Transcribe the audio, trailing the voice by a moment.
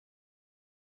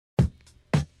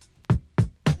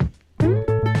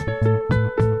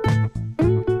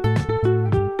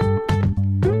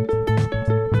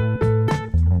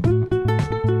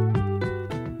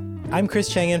I'm Chris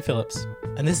Chang-Ann Phillips,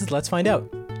 and this is Let's Find Out,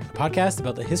 a podcast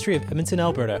about the history of Edmonton,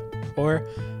 Alberta, or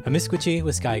Amiskwitchi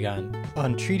Wiskaigan,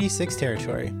 on Treaty 6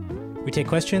 territory. We take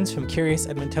questions from curious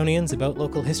Edmontonians about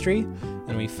local history,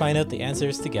 and we find out the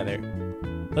answers together.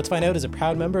 Let's Find Out is a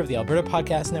proud member of the Alberta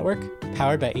Podcast Network,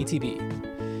 powered by ATB.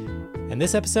 And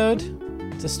this episode,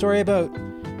 it's a story about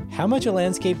how much a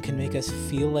landscape can make us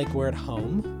feel like we're at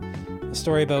home, a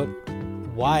story about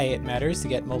why it matters to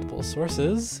get multiple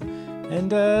sources,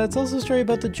 and it's also a story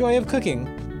about the joy of cooking.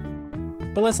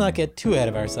 But let's not get too ahead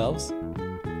of ourselves.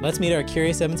 Let's meet our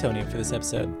curious Edmontonian for this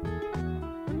episode.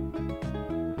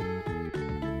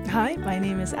 Hi, my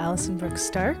name is Alison Brooke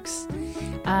Starks.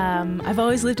 I've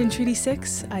always lived in Treaty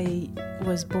 6. I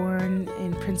was born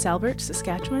in Prince Albert,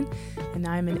 Saskatchewan, and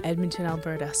now I'm in Edmonton,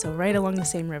 Alberta, so right along the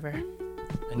same river.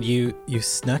 And you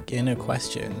snuck in a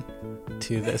question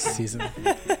to this season.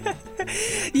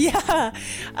 Yeah,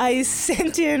 I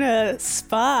sent in a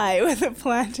spy with a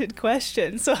planted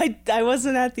question, so I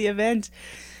wasn't at the event,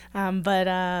 but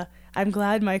I'm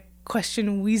glad my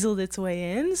question weaseled its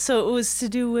way in. So it was to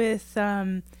do with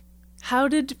how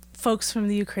did folks from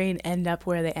the Ukraine end up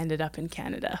where they ended up in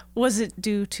Canada? Was it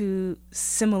due to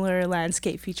similar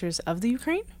landscape features of the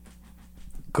Ukraine?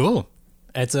 Cool.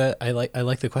 I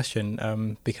like the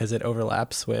question because it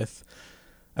overlaps with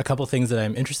a couple things that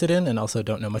I'm interested in and also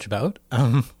don't know much about.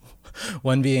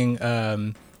 One being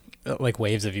like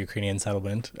waves of Ukrainian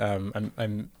settlement.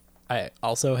 I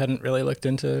also hadn't really looked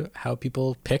into how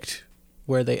people picked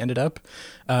where they ended up,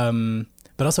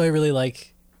 but also I really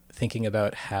like thinking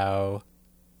about how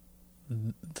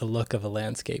the look of a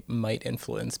landscape might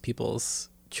influence people's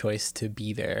choice to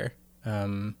be there.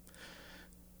 I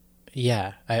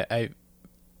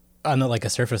on like a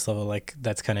surface level, like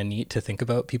that's kind of neat to think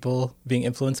about people being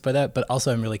influenced by that. But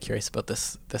also I'm really curious about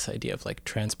this idea of like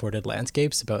transported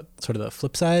landscapes, about sort of the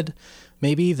flip side,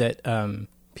 maybe, that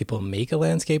people make a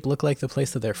landscape look like the place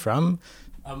that they're from.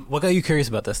 What got you curious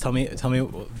about this? Tell me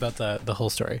about the whole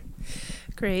story.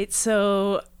 Great.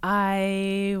 So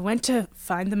I went to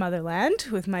find the motherland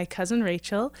with my cousin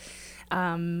Rachel.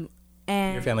 And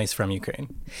your family's from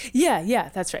Ukraine. Yeah,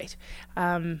 that's right.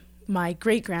 My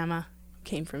great-grandma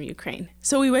came from Ukraine.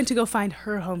 So we went to go find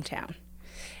her hometown.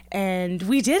 And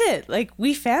we did it. Like,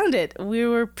 we found it. We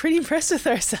were pretty impressed with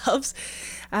ourselves.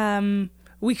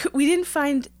 We couldn't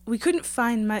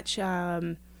find much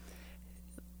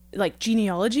like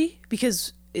genealogy,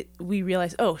 because we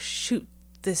realized, oh shoot,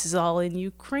 this is all in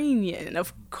Ukrainian,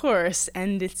 of course,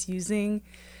 and it's using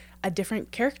a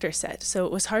different character set. So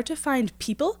it was hard to find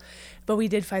people, but we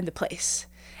did find the place.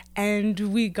 And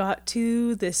we got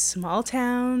to this small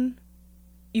town,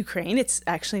 Ukraine. It's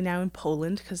actually now in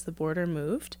Poland because the border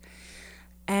moved.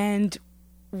 And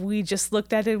we just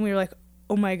looked at it and we were like,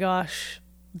 oh my gosh,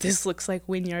 this looks like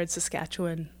Wynyard,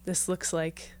 Saskatchewan. This looks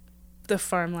like the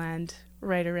farmland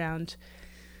right around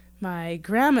my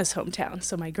grandma's hometown.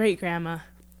 So my great-grandma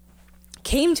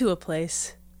came to a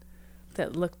place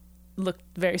that looked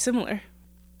very similar.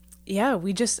 Yeah,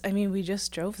 we just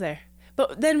drove there.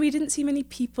 But then we didn't see many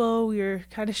people. We were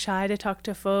kind of shy to talk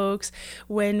to folks.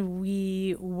 When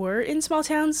we were in small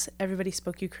towns, everybody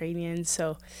spoke Ukrainian.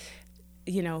 So,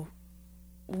 you know,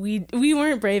 we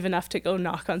weren't brave enough to go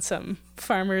knock on some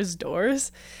farmers'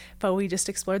 doors, but we just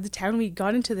explored the town. We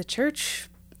got into the church,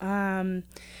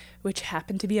 which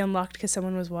happened to be unlocked because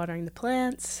someone was watering the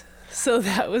plants. So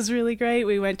that was really great.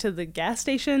 We went to the gas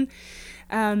station.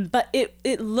 But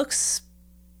it looks,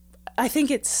 I think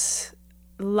it's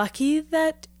lucky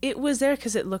that it was there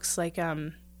because it looks like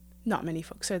not many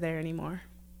folks are there anymore.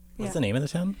 What's the name of the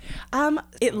town?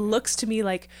 It looks to me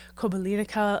like Kalyna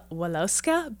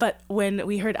Country, but when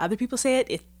we heard other people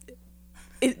say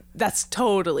it that's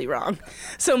totally wrong.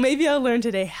 So maybe I'll learn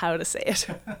today how to say it.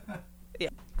 Yeah.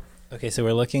 Okay, so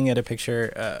we're looking at a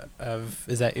picture of,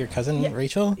 is that your cousin,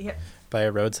 Rachel? Yeah. By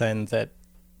a road sign that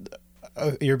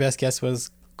your best guess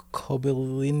was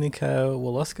Kalyna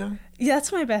Country? Yeah,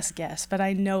 that's my best guess, but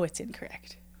I know it's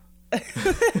incorrect.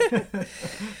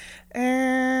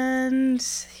 And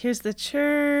here's the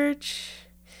church.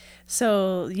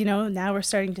 So, you know, now we're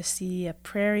starting to see a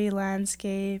prairie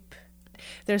landscape.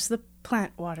 There's the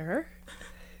plant waterer.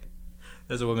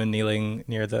 There's a woman kneeling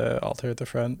near the altar at the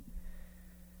front.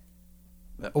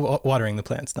 Watering the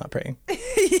plants, not praying.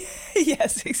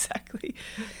 Yes, exactly.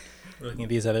 We're looking at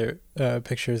these other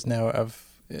pictures now of,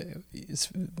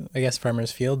 I guess,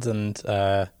 farmers' fields. And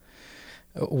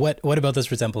what about this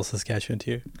resembles Saskatchewan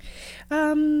to you?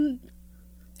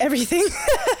 Everything.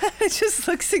 It just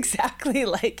looks exactly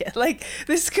like it. Like,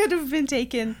 this could have been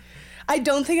taken. I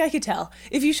don't think I could tell.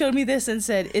 If you showed me this and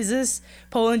said, is this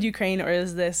Poland, Ukraine, or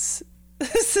is this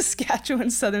Saskatchewan,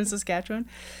 southern Saskatchewan,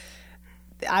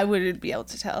 I wouldn't be able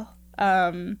to tell.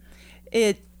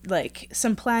 It like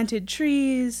some planted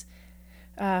trees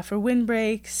for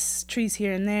windbreaks, trees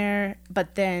here and there,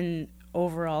 but then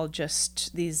overall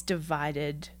just these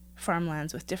divided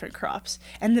farmlands with different crops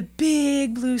and the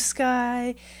big blue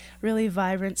sky, really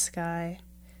vibrant sky.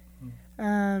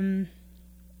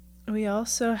 We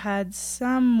also had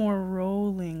some more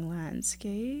rolling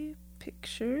landscape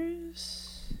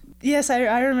pictures. Yes,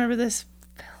 I remember this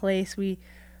place. We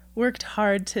worked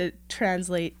hard to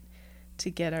translate to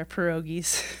get our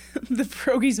pierogies. The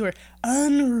pierogies were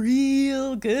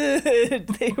unreal good.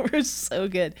 They were so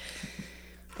good.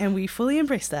 And we fully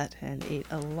embraced that and ate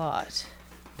a lot.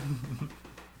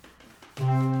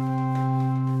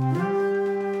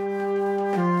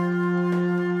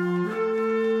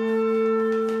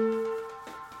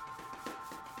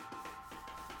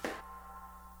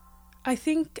 I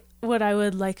think what I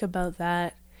would like about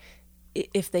that,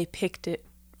 if they picked it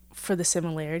for the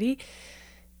similarity,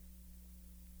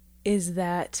 is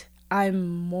that I'm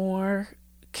more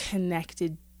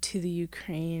connected to the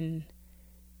Ukraine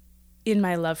in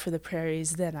my love for the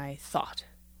prairies than I thought.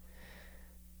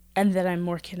 And that I'm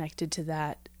more connected to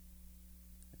that,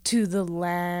 to the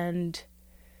land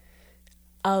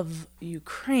of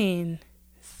Ukraine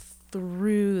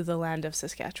through the land of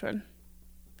Saskatchewan.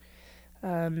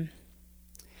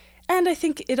 And I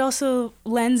think it also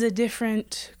lends a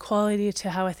different quality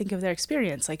to how I think of their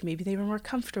experience. Like maybe they were more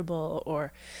comfortable,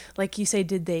 or like you say,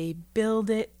 did they build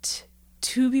it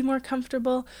to be more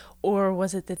comfortable? Or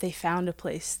was it that they found a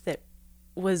place that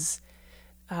was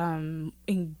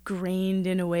ingrained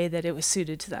in a way that it was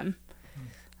suited to them?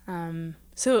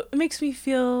 So it makes me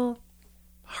feel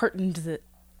heartened that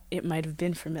it might have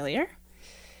been familiar.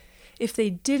 If they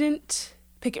didn't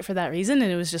pick it for that reason,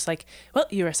 and it was just like, well,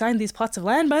 you were assigned these plots of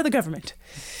land by the government,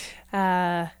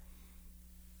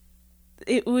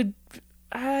 it would,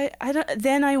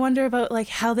 then I wonder about like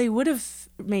how they would have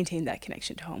maintained that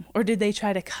connection to home, or did they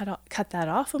try to cut that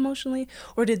off emotionally,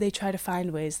 or did they try to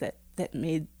find ways that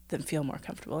made them feel more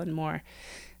comfortable and more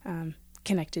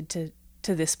connected to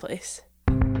this place.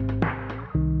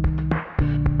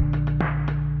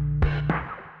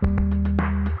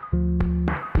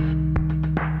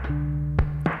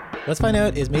 Let's Find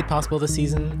Out is made possible this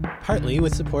season partly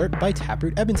with support by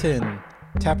Taproot Edmonton.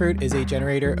 Taproot is a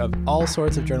generator of all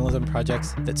sorts of journalism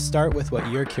projects that start with what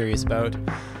you're curious about.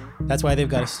 That's why they've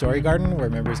got a story garden where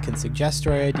members can suggest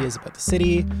story ideas about the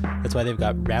city. That's why they've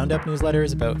got roundup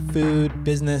newsletters about food,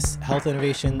 business, health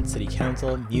innovation, city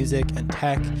council, music, and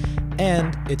tech.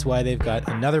 And it's why they've got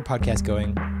another podcast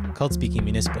going called Speaking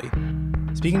Municipally.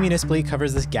 Speaking Municipally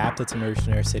covers this gap that's emerged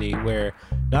in our city where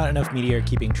not enough media are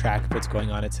keeping track of what's going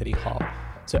on at City Hall.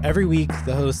 So every week,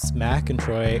 the hosts Mac and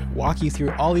Troy walk you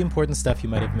through all the important stuff you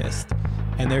might have missed.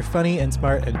 And they're funny and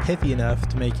smart and pithy enough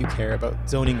to make you care about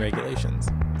zoning regulations.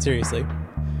 Seriously.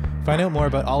 Find out more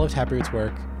about all of Taproot's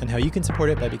work and how you can support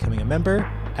it by becoming a member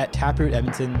at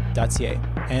taprootedmonton.ca.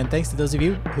 And thanks to those of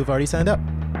you who've already signed up.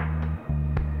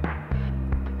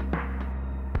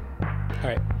 All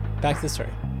right, back to the story.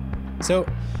 So,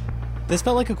 this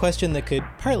felt like a question that could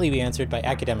partly be answered by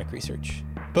academic research.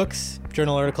 Books,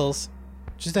 journal articles.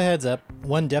 Just a heads up,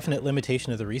 one definite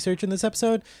limitation of the research in this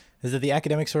episode is that the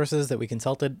academic sources that we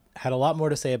consulted had a lot more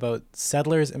to say about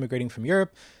settlers immigrating from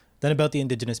Europe than about the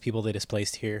indigenous people they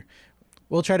displaced here.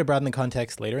 We'll try to broaden the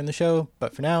context later in the show,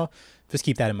 but for now, just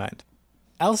keep that in mind.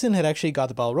 Allison had actually got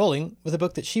the ball rolling with a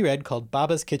book that she read called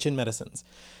Baba's Kitchen Medicines.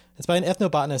 It's by an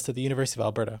ethnobotanist at the University of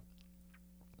Alberta,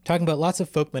 talking about lots of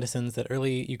folk medicines that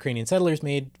early Ukrainian settlers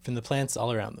made from the plants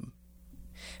all around them.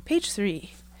 Page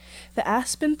 3. The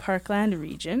Aspen Parkland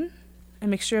region, a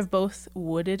mixture of both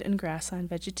wooded and grassland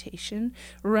vegetation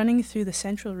running through the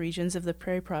central regions of the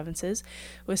prairie provinces,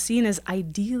 was seen as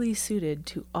ideally suited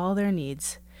to all their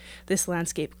needs. This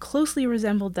landscape closely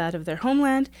resembled that of their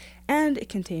homeland, and it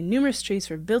contained numerous trees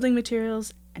for building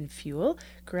materials and fuel,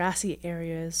 grassy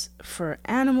areas for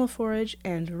animal forage,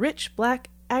 and rich black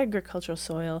agricultural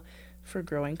soil for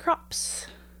growing crops.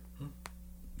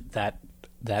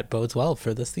 That bodes well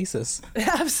for this thesis.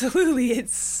 Absolutely.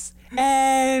 It's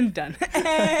and done.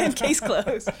 And case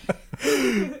closed.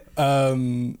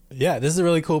 Yeah, this is a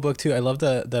really cool book too. I love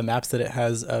the maps that it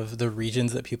has of the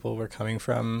regions that people were coming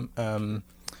from.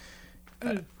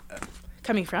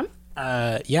 Coming from?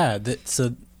 Yeah. This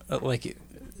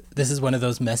is one of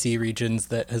those messy regions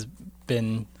that has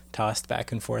been tossed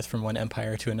back and forth from one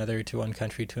empire to another, to one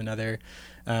country to another.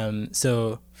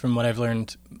 So from what I've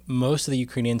learned, most of the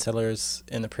Ukrainian settlers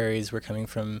in the prairies were coming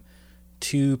from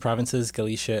two provinces,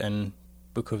 Galicia and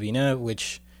Bukovina,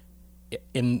 which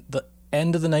in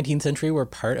end of the 19th century were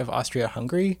part of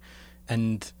Austria-Hungary,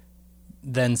 and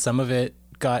then some of it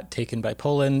got taken by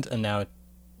Poland, and now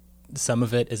some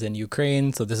of it is in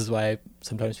Ukraine. So this is why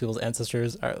sometimes people's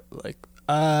ancestors are like,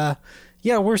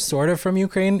 yeah, we're sort of from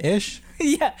Ukraine-ish.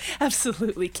 Yeah,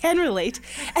 absolutely. Can relate.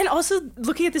 And also,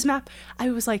 looking at this map, I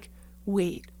was like,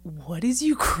 wait, what is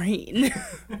Ukraine?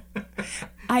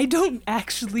 I don't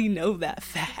actually know that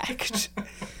fact.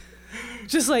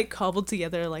 Just like cobbled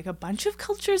together like a bunch of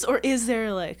cultures, or is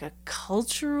there like a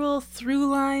cultural through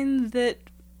line that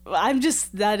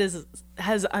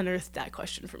has unearthed that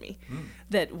question for me.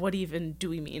 That what even do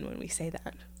we mean when we say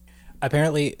that?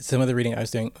 Apparently, some of the reading I was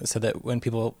doing said that when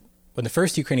the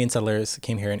first Ukrainian settlers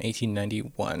came here in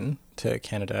 1891 to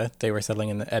Canada, they were settling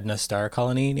in the Edna Star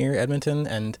colony near Edmonton,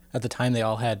 and at the time they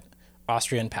all had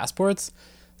Austrian passports,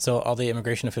 so all the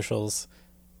immigration officials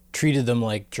treated them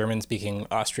like German-speaking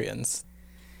Austrians.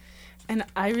 And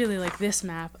I really like this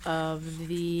map of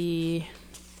the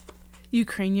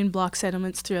Ukrainian bloc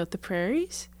settlements throughout the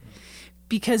prairies,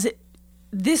 because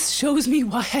this shows me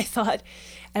why I thought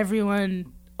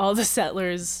all the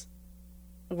settlers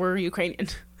were Ukrainian.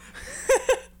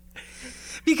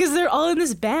 Because they're all in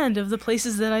this band of the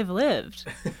places that I've lived.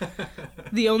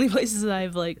 The only places that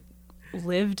I've like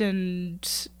lived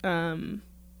and gone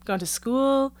to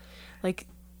school, like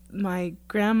my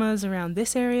grandma's around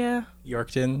this area.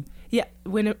 Yorkton. Yeah,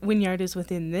 Wynyard is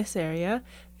within this area.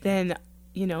 Then,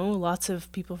 lots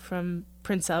of people from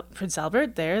Prince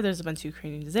Albert there. There's a bunch of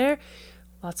Ukrainians there.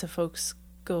 Lots of folks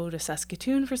go to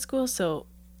Saskatoon for school. So,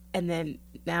 and then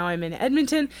now I'm in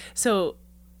Edmonton. So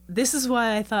this is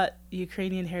why I thought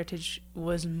Ukrainian heritage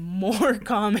was more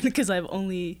common, because I've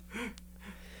only...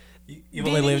 You've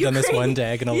only lived on this one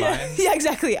diagonal line. Yeah,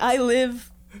 exactly. I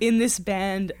live in this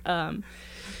band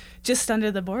just under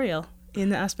the Boreal in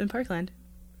the Aspen Parkland.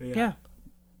 Yeah.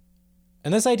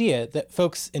 And this idea that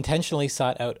folks intentionally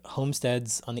sought out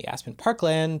homesteads on the Aspen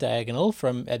Parkland diagonal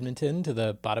from Edmonton to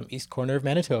the bottom east corner of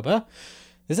Manitoba,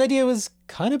 this idea was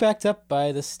kind of backed up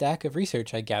by the stack of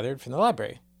research I gathered from the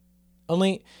library.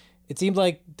 Only, it seemed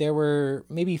like there were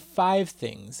maybe 5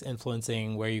 things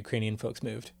influencing where Ukrainian folks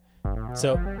moved.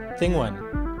 So, thing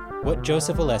 1, what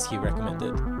Joseph Olesky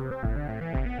recommended.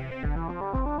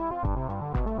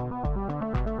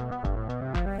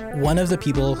 One of the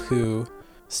people who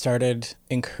started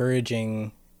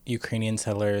encouraging Ukrainian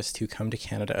settlers to come to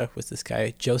Canada was this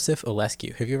guy, Joseph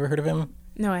Olesky. Have you ever heard of him?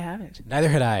 No, I haven't. Neither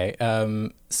had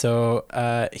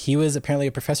I. He was apparently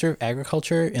a professor of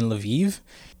agriculture in Lviv.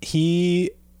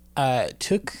 He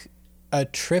took a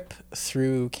trip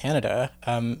through Canada,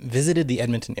 visited the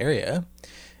Edmonton area,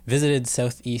 visited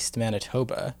southeast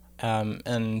Manitoba,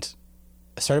 and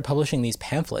started publishing these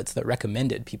pamphlets that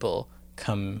recommended people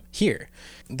come here.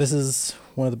 This is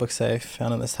one of the books I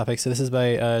found on this topic. So this is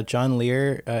by John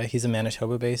Lear. He's a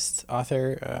Manitoba-based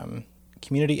author.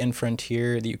 Community and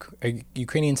Frontier, the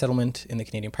Ukrainian Settlement in the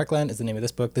Canadian Parkland is the name of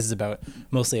this book. This is about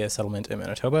mostly a settlement in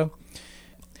Manitoba.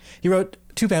 He wrote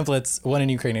 2 pamphlets, one in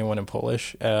Ukrainian, one in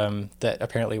Polish, that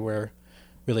apparently were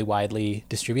really widely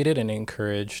distributed and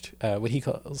encouraged what he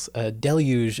calls a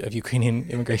deluge of Ukrainian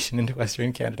immigration into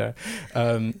Western Canada.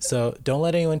 So don't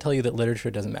let anyone tell you that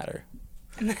literature doesn't matter.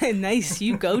 Nice,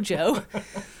 you go, Joe.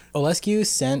 Olesky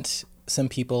sent some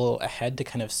people ahead to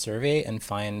kind of survey and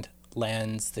find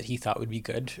lands that he thought would be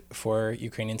good for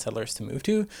Ukrainian settlers to move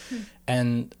to.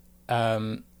 And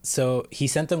so he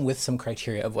sent them with some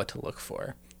criteria of what to look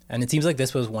for. And it seems like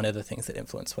this was one of the things that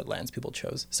influenced what lands people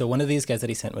chose. So one of these guys that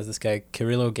he sent was this guy,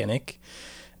 Kirylo Genik.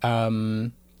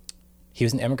 He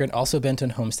was an immigrant also bent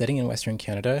on homesteading in Western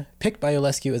Canada. Picked by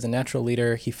Olesky as a natural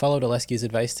leader, he followed Olesky's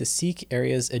advice to seek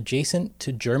areas adjacent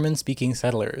to German-speaking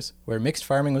settlers, where mixed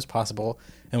farming was possible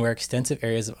and where extensive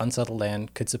areas of unsettled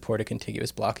land could support a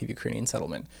contiguous block of Ukrainian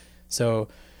settlement. So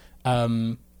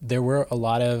there were a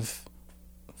lot of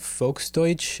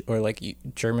Volksdeutsch, or like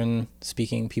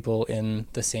German-speaking people in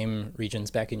the same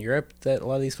regions back in Europe that a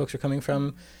lot of these folks are coming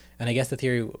from. And I guess the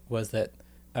theory was that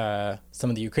some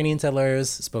of the Ukrainian settlers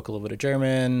spoke a little bit of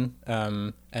German,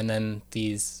 and then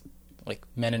these like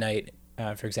Mennonite,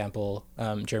 for example,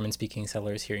 German-speaking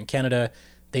settlers here in Canada,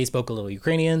 they spoke a little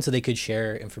Ukrainian, so they could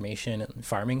share information and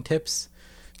farming tips.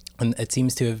 And it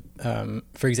seems to have,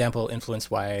 for example,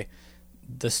 influenced why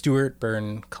the Stuart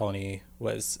Burn colony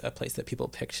was a place that people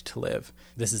picked to live.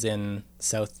 This is in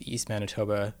southeast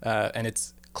Manitoba, and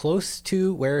it's close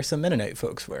to where some Mennonite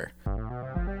folks were.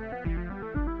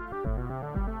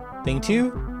 Thing 2,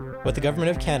 what the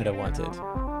government of Canada wanted.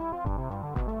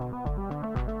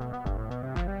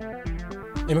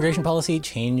 Immigration policy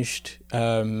changed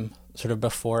sort sort of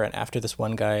before and after this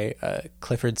one guy,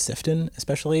 Clifford Sifton,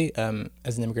 especially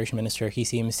as an immigration minister, he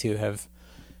seems to have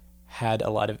had a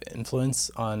lot of influence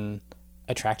on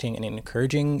attracting and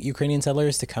encouraging Ukrainian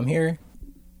settlers to come here.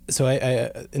 So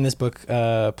I in this book,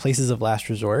 Places of Last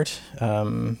Resort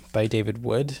by David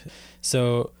Wood.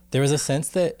 So there was a sense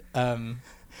that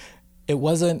it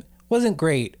wasn't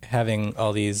great having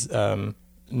all these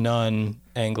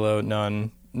non-Anglo,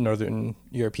 non-Northern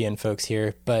European folks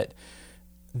here, but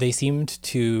they seemed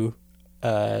to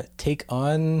take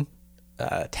on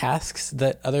tasks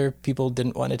that other people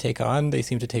didn't want to take on. They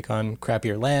seemed to take on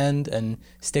crappier land and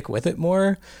stick with it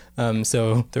more.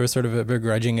 So there was sort of a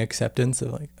begrudging acceptance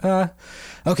of like,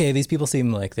 okay, these people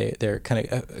seem like they're kind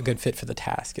of a good fit for the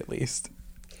task, at least.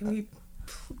 Can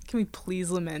we please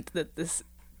lament that this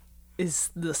is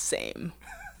the same?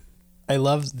 I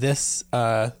love this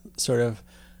sort of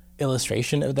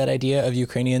illustration of that idea of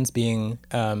Ukrainians being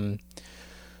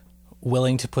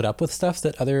willing to put up with stuff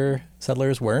that other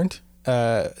settlers weren't.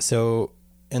 So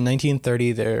in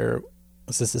 1930, there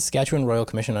was the Saskatchewan Royal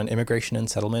Commission on Immigration and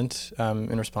Settlement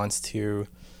in response to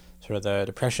sort of the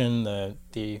Depression,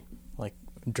 the like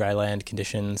dry land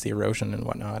conditions, the erosion and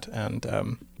whatnot. And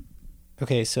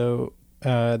so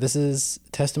this is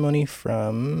testimony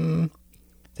from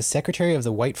the Secretary of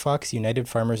the White Fox United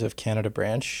Farmers of Canada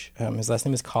branch. His last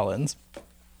name is Collins.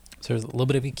 So there's a little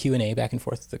bit of a Q&A back and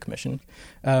forth with the commission.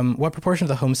 What proportion of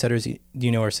the homesteaders do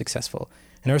you know are successful?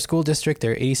 In our school district,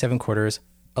 there are 87 quarters.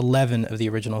 11 of the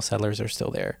original settlers are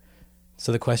still there.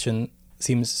 So the questioner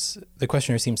seems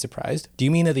surprised. Do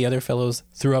you mean that the other fellows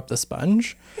threw up the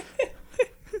sponge?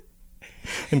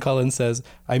 And Collins says,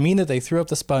 I mean that they threw up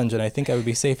the sponge, and I think I would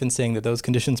be safe in saying that those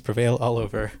conditions prevail all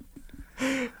over.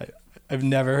 I've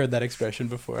never heard that expression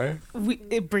before.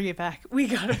 Bring it back. We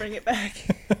gotta bring it back.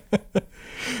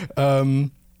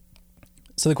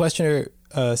 So the questioner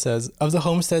says, of the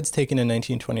homesteads taken in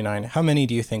 1929, how many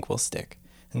do you think will stick?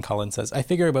 And Collins says, I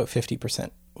figure about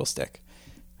 50% will stick.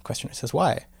 The questioner says,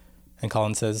 why? And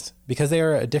Collins says, because they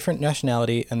are a different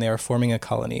nationality and they are forming a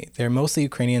colony. They are mostly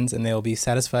Ukrainians and they will be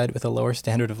satisfied with a lower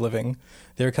standard of living.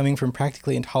 They are coming from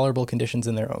practically intolerable conditions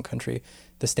in their own country.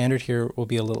 The standard here will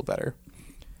be a little better.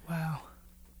 Wow.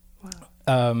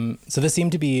 So this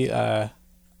seemed to be a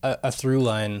through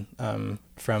line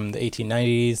from the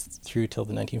 1890s through till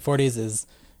the 1940s is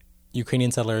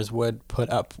Ukrainian settlers would put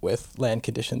up with land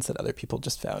conditions that other people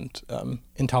just found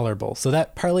intolerable. So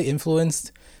that partly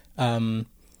influenced the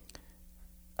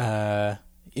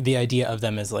idea of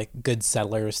them as like good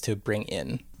settlers to bring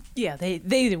in. Yeah,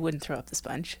 they wouldn't throw up the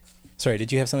sponge. Sorry,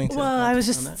 did you have something to Well, I was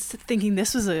just thinking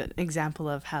this was an example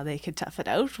of how they could tough it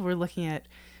out. We're looking at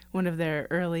one of their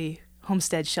early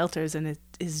homestead shelters, and it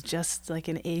is just like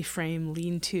an A-frame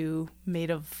lean-to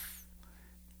made of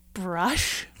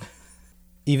brush.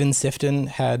 Even Sifton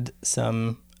had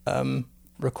some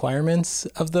requirements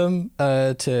of them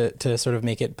to sort of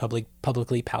make it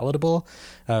publicly palatable,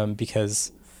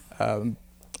 because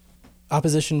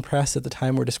opposition press at the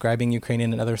time were describing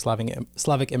Ukrainian and other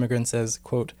Slavic immigrants as,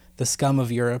 quote, the scum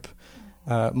of Europe,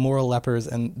 moral lepers,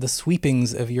 and the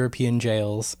sweepings of European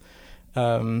jails.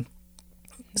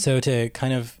 So to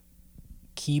kind of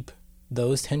keep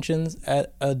those tensions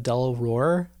at a dull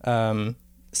roar,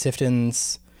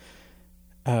 Sifton's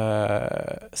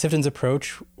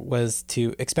approach was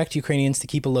to expect Ukrainians to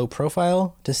keep a low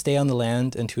profile, to stay on the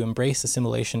land, and to embrace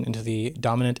assimilation into the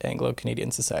dominant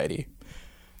Anglo-Canadian society.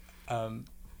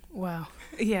 Wow.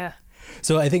 Yeah.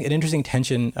 So I think an interesting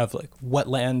tension of like what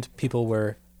land people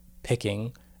were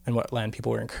picking and what land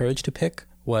people were encouraged to pick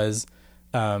was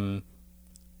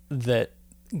that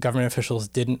government officials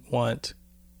didn't want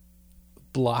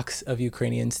blocks of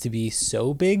Ukrainians to be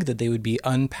so big that they would be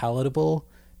unpalatable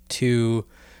to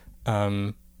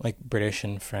like British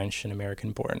and French and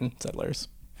American-born settlers.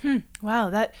 Wow,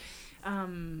 that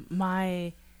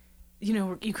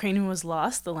Ukrainian was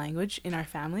lost, the language, in our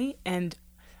family, and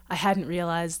I hadn't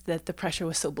realized that the pressure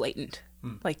was so blatant.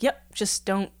 Like, yep, just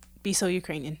don't be so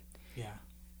Ukrainian. Yeah.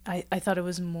 I thought it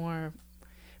was more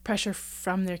pressure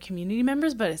from their community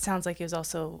members, but it sounds like it was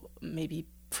also maybe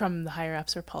from the higher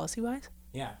ups or policy-wise.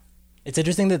 Yeah. It's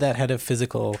interesting that had a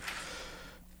physical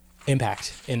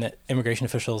impact in that immigration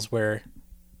officials where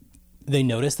they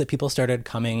noticed that people started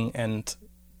coming and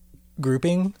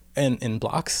grouping in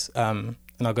blocks. And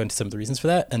I'll go into some of the reasons for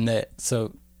that. And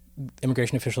so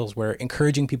immigration officials were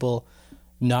encouraging people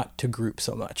not to group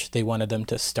so much. They wanted them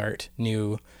to start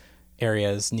new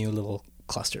areas, new little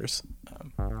clusters.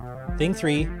 Thing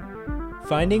 3,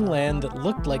 finding land that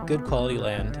looked like good quality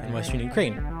land in Western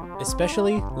Ukraine,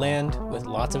 especially land with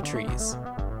lots of trees.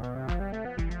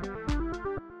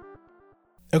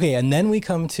 Okay, and then we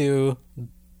come to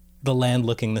the land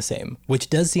looking the same, which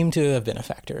does seem to have been a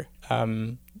factor.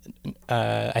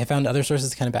 I found other sources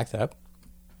to kind of back that up.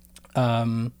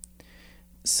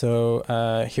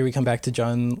 So here we come back to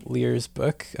John Lear's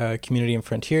book, Community and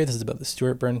Frontier. This is about the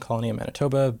Stuart Burn colony in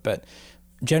Manitoba, but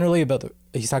generally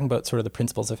he's talking about sort of the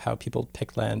principles of how people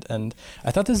pick land. And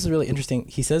I thought this is really interesting.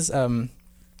 He says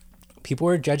people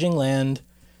were judging land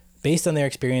based on their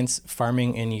experience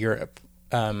farming in Europe.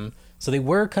 So they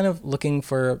were kind of looking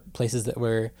for places that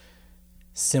were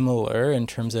similar in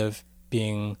terms of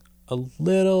being a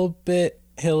little bit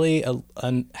hilly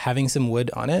and having some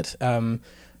wood on it.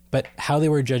 But how they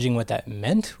were judging what that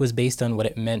meant was based on what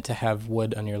it meant to have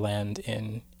wood on your land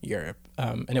in Europe.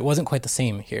 And it wasn't quite the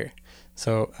same here.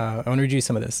 So I want to read you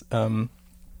some of this.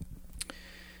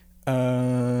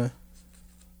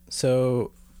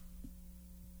 So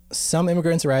some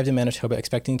immigrants arrived in Manitoba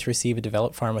expecting to receive a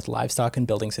developed farm with livestock and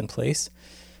buildings in place.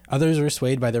 Others were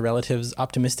swayed by their relatives'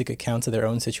 optimistic accounts of their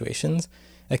own situations,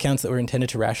 accounts that were intended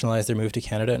to rationalize their move to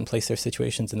Canada and place their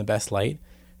situations in the best light.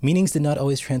 Meanings did not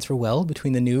always transfer well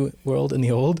between the new world and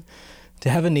the old. To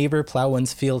have a neighbor plow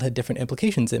one's field had different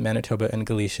implications in Manitoba and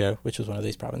Galicia, which was one of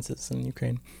these provinces in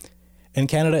Ukraine. In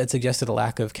Canada, it suggested a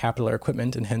lack of capital or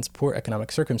equipment and hence poor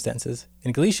economic circumstances.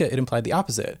 In Galicia, it implied the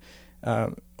opposite.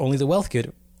 Only the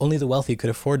wealthy could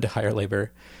afford to hire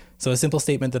labor. So a simple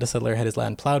statement that a settler had his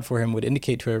land plowed for him would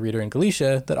indicate to a reader in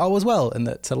Galicia that all was well and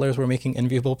that settlers were making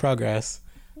enviable progress.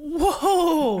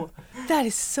 Whoa! That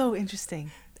is so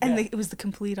interesting. And it was the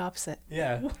complete opposite.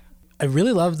 Yeah. I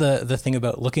really love the thing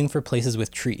about looking for places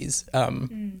with trees.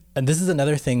 And this is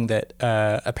another thing that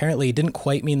apparently didn't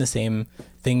quite mean the same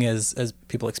thing as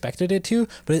people expected it to,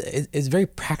 but it's very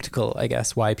practical, I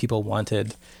guess, why people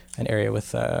wanted an area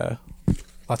with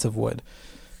lots of wood.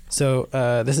 So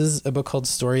this is a book called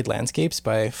Storied Landscapes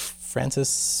by Francis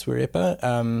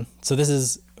Swiripa. So this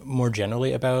is more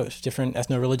generally about different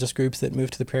ethno-religious groups that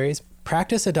moved to the prairies.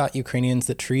 Practice had taught Ukrainians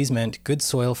that trees meant good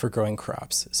soil for growing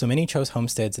crops, so many chose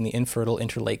homesteads in the infertile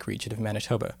Interlake region of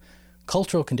Manitoba.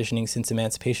 Cultural conditioning since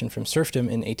emancipation from serfdom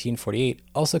in 1848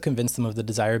 also convinced them of the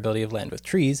desirability of land with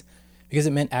trees, because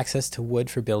it meant access to wood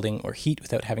for building or heat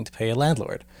without having to pay a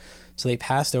landlord. So they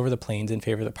passed over the plains in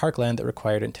favor of the parkland that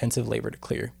required intensive labor to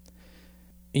clear.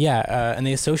 And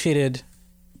they associated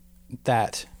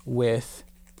that with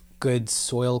good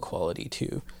soil quality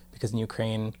too, because in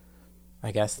Ukraine,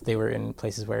 I guess they were in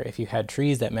places where if you had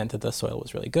trees, that meant that the soil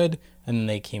was really good, and then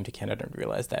they came to Canada and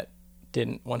realized that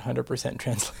didn't 100%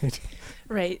 translate.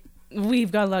 Right.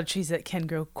 We've got a lot of trees that can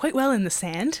grow quite well in the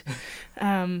sand.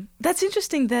 That's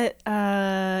interesting that,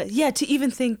 to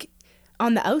even think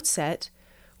on the outset,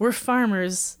 we're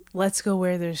farmers, let's go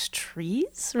where there's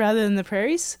trees rather than the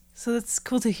prairies. So that's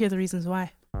cool to hear the reasons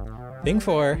why. Thing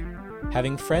 4,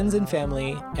 having friends and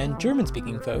family and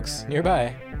German-speaking folks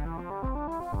nearby.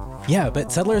 Yeah,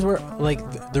 but settlers were,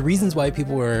 like, the reasons why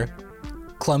people were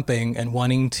clumping and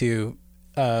wanting to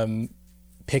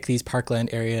pick these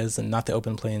parkland areas and not the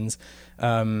open plains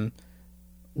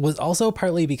was also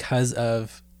partly because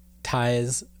of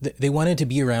ties. They wanted to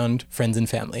be around friends and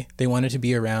family. They wanted to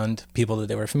be around people that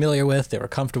they were familiar with, they were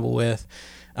comfortable with,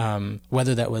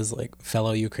 whether that was like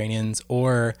fellow Ukrainians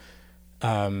or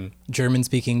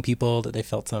German-speaking people that they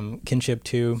felt some kinship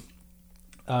to.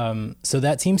 So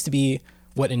that seems to be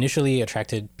what initially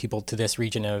attracted people to this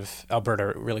region of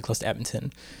Alberta, really close to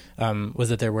Edmonton, was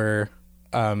that there were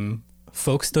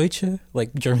Volksdeutsche,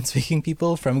 like German-speaking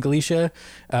people from Galicia,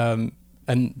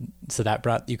 and so that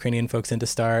brought Ukrainian folks into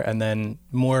Star, and then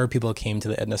more people came to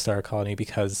the Edna Star colony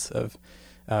because of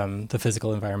the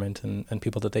physical environment and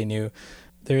people that they knew.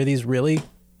 There are these really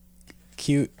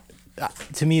cute,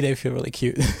 to me they feel really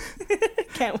cute.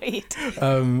 Can't wait.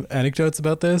 Anecdotes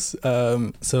about this.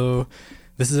 So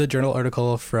this is a journal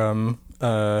article from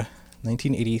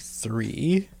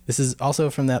 1983. This is also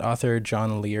from that author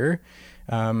John Lear,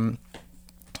 from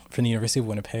the University of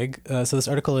Winnipeg. So this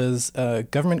article is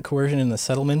Government Coercion in the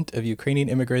Settlement of Ukrainian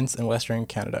Immigrants in Western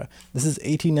Canada. This is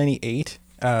 1898.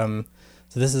 So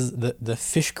this is the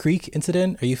Fish Creek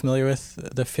incident. Are you familiar with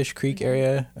the Fish Creek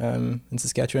area in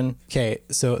Saskatchewan? Okay,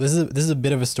 so this is a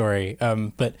bit of a story,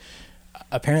 but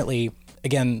apparently,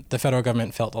 again, the federal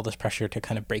government felt all this pressure to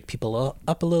kind of break people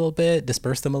up a little bit,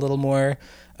 disperse them a little more.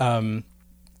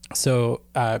 So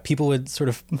people would sort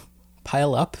of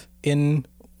pile up in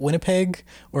Winnipeg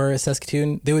or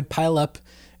Saskatoon. They would pile up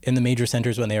in the major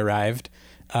centers when they arrived.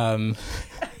 I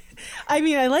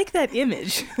mean, I like that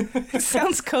image. It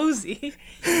sounds cozy.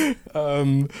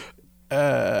 And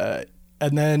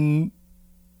then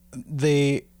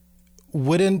they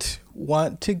wouldn't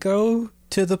want to go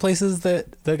to the places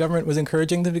that the government was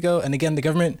encouraging them to go. And again, the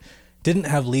government didn't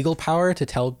have legal power to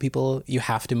tell people you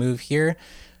have to move here.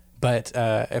 But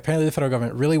apparently the federal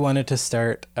government really wanted to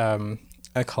start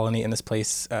a colony in this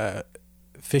place,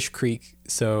 Fish Creek.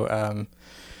 So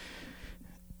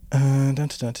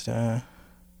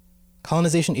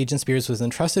colonization agent Spears was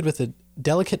entrusted with the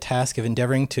delicate task of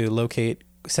endeavoring to locate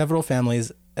several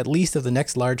families, at least of the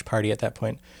next large party at that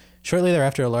point. Shortly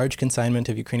thereafter, a large consignment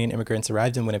of Ukrainian immigrants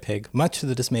arrived in Winnipeg, much to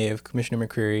the dismay of Commissioner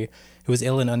McCreary, who was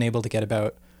ill and unable to get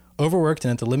about. Overworked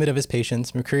and at the limit of his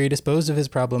patience, McCreary disposed of his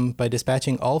problem by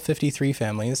dispatching all 53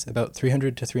 families, about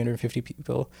 300 to 350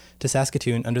 people, to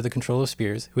Saskatoon under the control of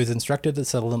Spears, who was instructed to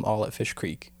settle them all at Fish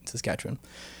Creek in Saskatchewan.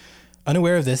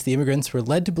 Unaware of this, the immigrants were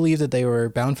led to believe that they were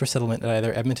bound for settlement at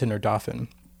either Edmonton or Dauphin.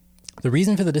 The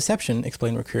reason for the deception,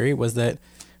 explained McCreary, was that,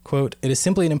 quote, it is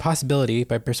simply an impossibility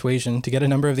by persuasion to get a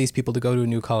number of these people to go to a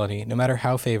new colony, no matter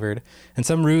how favored, and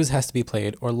some ruse has to be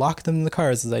played, or lock them in the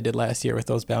cars as I did last year with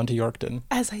those bound to Yorkton.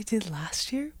 As I did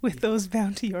last year with those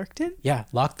bound to Yorkton? Yeah,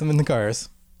 lock them in the cars.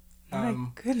 My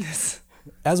goodness.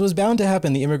 As was bound to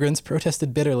happen, the immigrants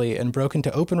protested bitterly and broke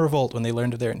into open revolt when they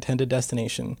learned of their intended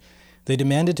destination. They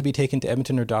demanded to be taken to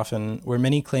Edmonton or Dauphin, where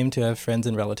many claimed to have friends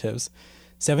and relatives.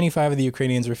 75 of the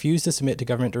Ukrainians refused to submit to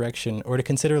government direction or to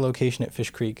consider location at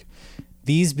Fish Creek.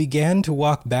 These began to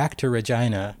walk back to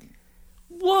Regina.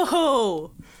 Whoa!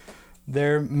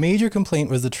 Their major complaint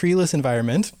was the treeless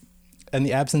environment and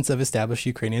the absence of established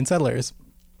Ukrainian settlers.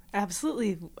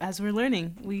 Absolutely. As we're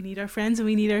learning, we need our friends and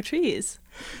we need our trees.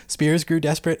 Spears grew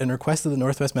desperate and requested the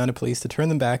Northwest Mounted Police to turn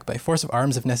them back by force of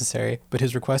arms if necessary, but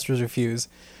his request was refused.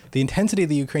 The intensity of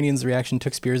the Ukrainians' reaction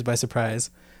took Spears by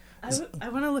surprise. I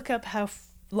want to look up how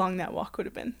long that walk would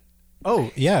have been.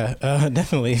 Oh, yeah,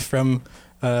 definitely. From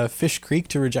Fish Creek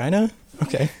to Regina?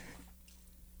 Okay.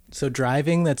 So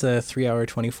driving, that's a 3-hour,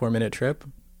 24-minute trip.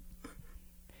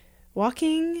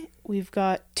 Walking, we've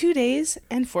got 2 days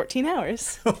and 14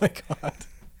 hours. Oh my God.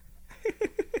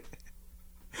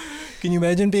 Can you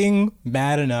imagine being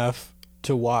mad enough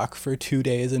to walk for 2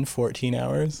 days and 14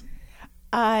 hours?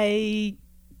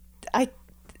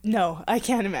 No, I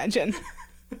can't imagine.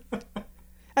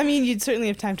 I mean, you'd certainly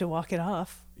have time to walk it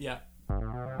off. Yeah.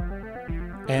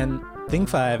 And thing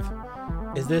 5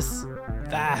 is this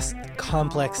vast,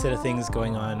 complex set of things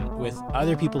going on with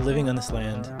other people living on this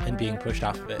land and being pushed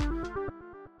off of it.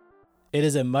 It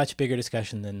is a much bigger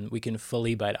discussion than we can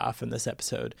fully bite off in this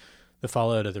episode. The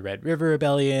fallout of the Red River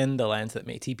Rebellion, the lands that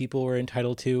Métis people were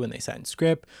entitled to when they signed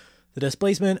scrip, the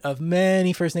displacement of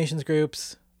many First Nations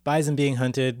groups, bison being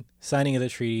hunted, signing of the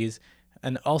treaties,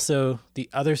 and also the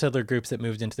other settler groups that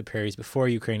moved into the prairies before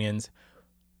Ukrainians.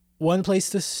 One place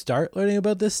to start learning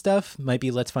about this stuff might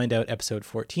be Let's Find Out episode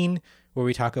 14, where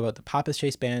we talk about the Papas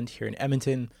Chase Band here in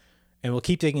Edmonton, and we'll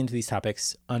keep digging into these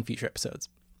topics on future episodes.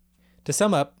 To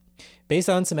sum up, based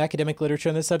on some academic literature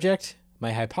on this subject,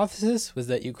 my hypothesis was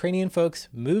that Ukrainian folks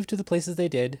moved to the places they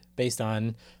did based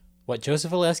on what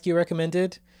Joseph Olesky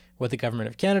recommended, what the government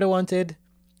of Canada wanted,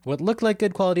 what looked like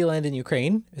good quality land in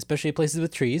Ukraine, especially places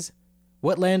with trees,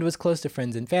 what land was close to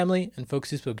friends and family and folks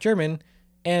who spoke German,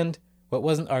 and what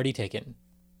wasn't already taken.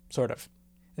 Sort of.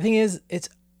 The thing is, it's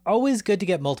always good to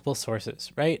get multiple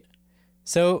sources, right?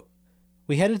 So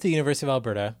we headed to the University of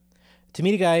Alberta to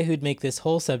meet a guy who'd make this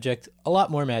whole subject a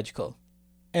lot more magical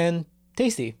and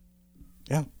tasty.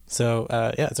 Yeah. So,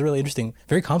 it's a really interesting,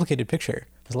 very complicated picture.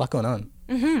 There's a lot going on.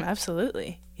 Mm-hmm,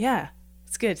 absolutely. Yeah.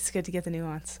 It's good. It's good to get the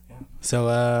nuance. Yeah.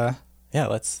 So,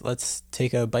 let's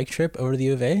take a bike trip over to the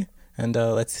U of A and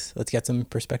let's get some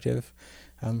perspective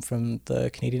from the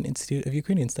Canadian Institute of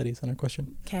Ukrainian Studies on our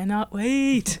question. Cannot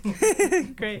wait.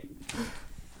 Great.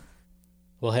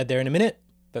 We'll head there in a minute,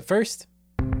 but first,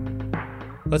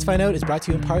 Let's Find Out is brought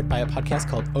to you in part by a podcast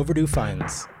called Overdue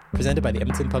Finds, presented by the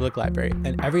Edmonton Public Library.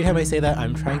 And every time I say that,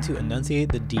 I'm trying to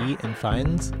enunciate the D in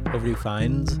finds, Overdue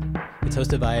Finds. It's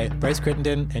hosted by Bryce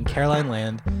Crittenden and Caroline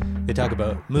Land. They talk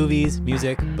about movies,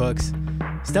 music, books,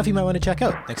 stuff you might want to check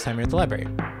out next time you're at the library.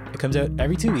 It comes out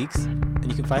every 2 weeks, and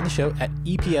you can find the show at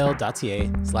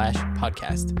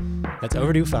epl.ca/podcast. That's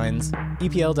Overdue Finds,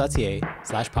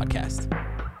 epl.ca/podcast.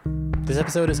 This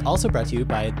episode is also brought to you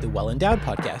by the Well Endowed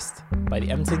podcast by the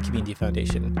Edmonton Community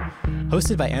Foundation,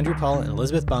 hosted by Andrew Paul and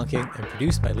Elizabeth Bonking and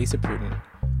produced by Lisa Pruden.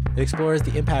 It explores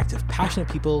the impact of passionate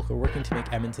people who are working to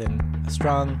make Edmonton a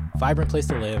strong, vibrant place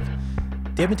to live.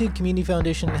 The Edmonton Community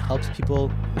Foundation helps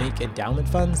people make endowment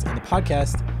funds, and the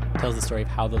podcast tells the story of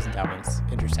how those endowments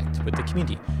intersect with the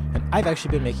community. And I've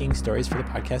actually been making stories for the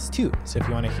podcast too. So if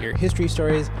you want to hear history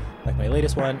stories, like my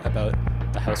latest one about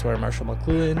the house where Marshall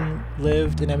McLuhan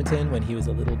lived in Edmonton when he was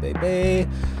a little baby,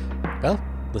 well,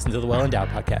 listen to the Well Endowed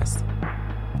podcast.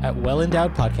 at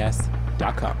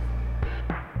wellendowedpodcast.com.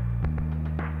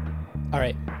 All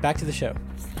right, back to the show.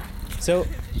 So,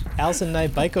 Allison and I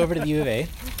bike over to the U of A.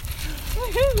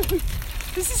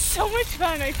 This is so much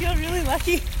fun. I feel really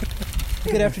lucky.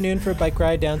 Good afternoon for a bike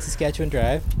ride down Saskatchewan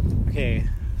Drive. Okay,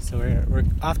 so we're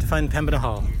off to find Pembina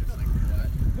Hall.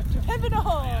 Pembina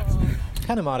Hall!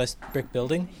 Kind of modest brick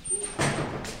building.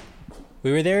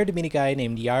 We were there to meet a guy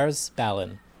named Jars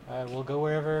Balin. We'll go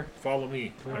wherever. Follow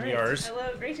me. I'm Right. yours.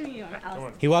 Hello, great to meet you. I'm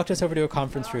Allison. He walked us over to a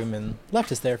conference room and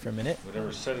left us there for a minute.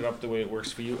 Whatever, set it up the way it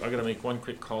works for you. I gotta make one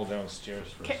quick call downstairs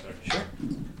for Okay. a second. Sure.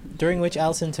 During which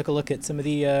Allison took a look at some of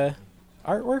the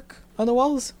artwork on the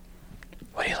walls.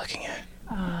 What are you looking at?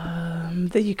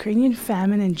 The Ukrainian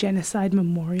Famine and Genocide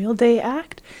Memorial Day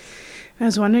Act. I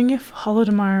was wondering if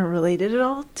Holodomor related at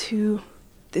all to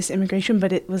this immigration,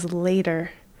 but it was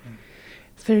later,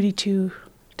 32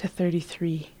 to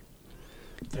 33.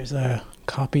 There's a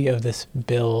copy of this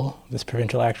bill, this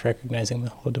provincial act recognizing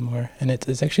the Holodomor, and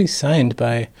it's actually signed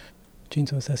by Gene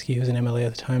Soboseski, who was an MLA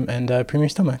at the time, and Premier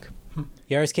Stomach.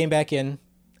 Jars came back in,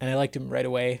 and I liked him right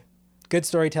away. Good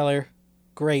storyteller,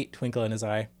 great twinkle in his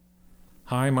eye.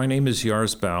 Hi, my name is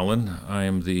Jars Balin. I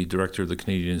am the director of the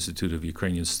Canadian Institute of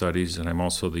Ukrainian Studies, and I'm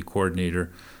also the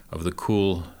coordinator of the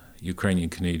COOL Ukrainian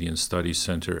Canadian Studies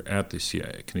Center at the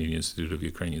Canadian Institute of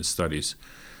Ukrainian Studies,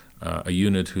 a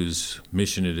unit whose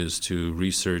mission it is to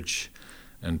research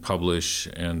and publish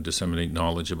and disseminate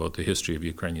knowledge about the history of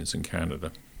Ukrainians in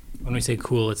Canada. When we say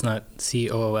cool, it's not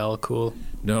COOL cool.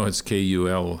 No, it's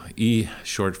KULE,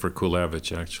 short for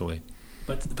Kulevich, actually.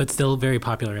 But still very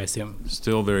popular, I assume.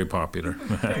 Still very popular.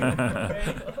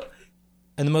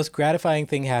 And the most gratifying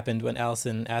thing happened when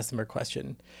Allison asked him her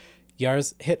question.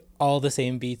 Jars hit all the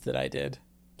same beats that I did,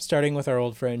 starting with our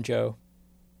old friend Joe.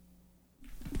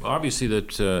 Obviously, that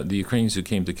the Ukrainians who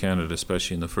came to Canada,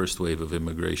 especially in the first wave of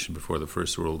immigration before the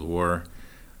First World War,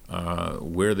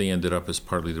 where they ended up is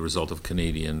partly the result of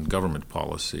Canadian government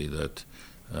policy, that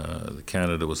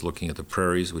Canada was looking at the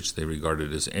prairies, which they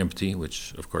regarded as empty,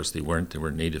 which of course they weren't. There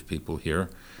were native people here.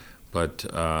 But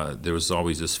there was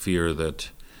always this fear that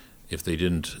if they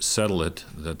didn't settle it,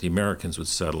 that the Americans would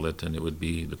settle it, and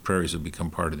the prairies would become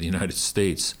part of the United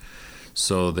States.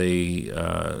 So they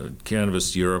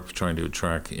canvassed Europe, trying to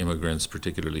attract immigrants,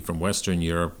 particularly from Western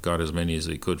Europe, got as many as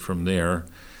they could from there.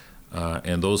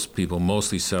 And those people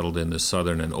mostly settled in the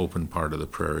southern and open part of the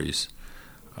prairies.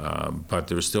 But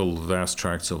there were still vast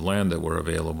tracts of land that were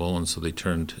available, and so they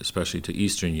turned especially to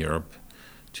Eastern Europe,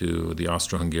 to the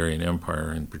Austro-Hungarian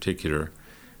Empire in particular,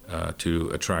 to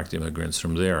attract immigrants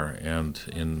from there. And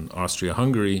in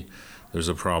Austria-Hungary, there's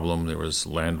a problem.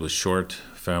 Land was short,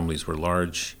 families were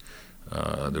large,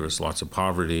 there was lots of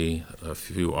poverty, a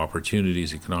few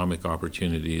opportunities, economic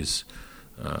opportunities.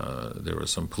 There were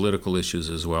some political issues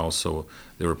as well, so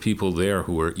there were people there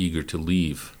who were eager to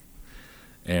leave.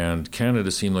 And Canada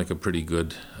seemed like a pretty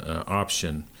good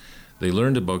option. They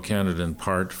learned about Canada in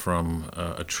part from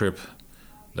a trip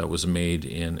that was made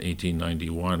in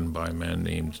 1891 by a man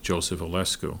named Joseph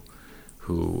Olescu,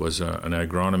 who was an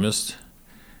agronomist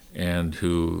and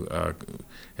who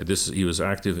he was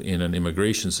active in an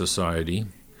immigration society,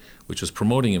 which was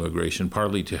promoting immigration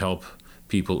partly to help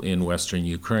people in Western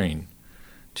Ukraine,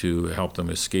 to help them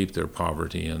escape their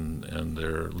poverty and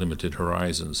their limited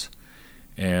horizons.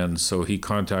 And so he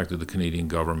contacted the Canadian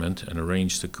government and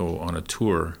arranged to go on a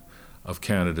tour of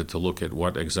Canada to look at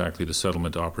what exactly the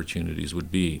settlement opportunities would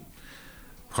be.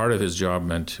 Part of his job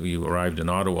meant he arrived in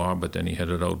Ottawa, but then he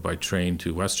headed out by train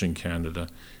to Western Canada.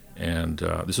 And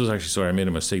this was actually, sorry, I made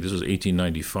a mistake. This was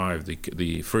 1895.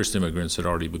 The first immigrants had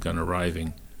already begun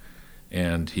arriving.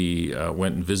 And he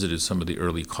went and visited some of the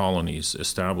early colonies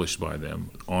established by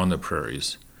them on the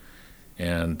prairies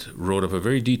and wrote up a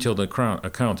very detailed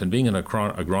account. And being an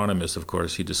agronomist, of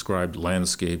course, he described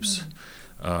landscapes,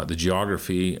 the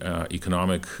geography,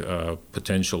 economic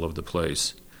potential of the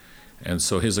place. And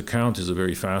so his account is a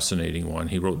very fascinating one.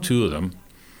 He wrote two of them,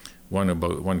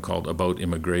 one called About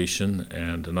Immigration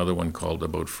and another one called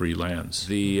About Free Lands.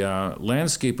 The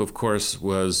landscape, of course,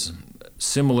 was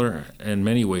similar in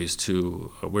many ways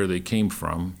to where they came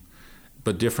from,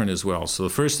 but different as well. So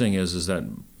the first thing is that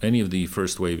many of the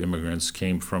first wave immigrants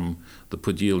came from the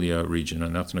Podylia region,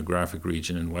 an ethnographic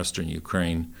region in western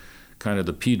Ukraine, kind of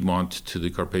the Piedmont to the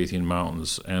Carpathian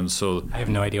Mountains. And so I have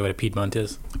no idea what a Piedmont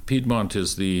is. Piedmont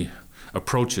is the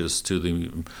approaches to the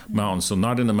mountains, so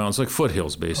not in the mountains, like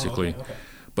foothills basically. Oh, okay.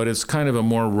 But it's kind of a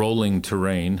more rolling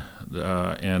terrain,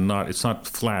 and it's not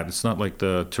flat. It's not like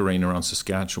the terrain around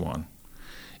Saskatchewan.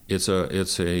 It's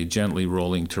a gently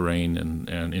rolling terrain and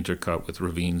intercut with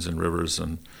ravines and rivers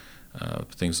and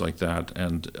things like that.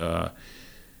 And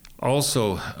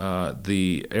Also,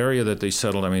 the area that they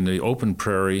settled, I mean, the open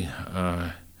prairie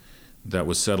that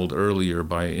was settled earlier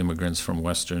by immigrants from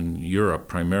Western Europe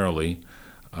primarily,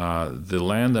 the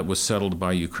land that was settled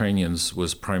by Ukrainians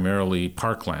was primarily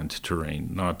parkland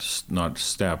terrain, not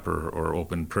steppe or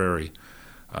open prairie.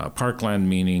 Parkland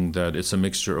meaning that it's a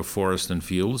mixture of forest and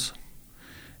fields.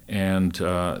 And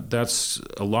that's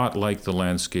a lot like the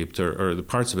landscape, or the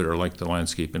parts of it are like the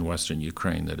landscape in Western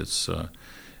Ukraine, that it's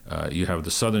you have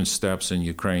the southern steppes in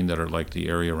Ukraine that are like the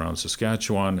area around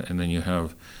Saskatchewan, and then you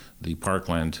have the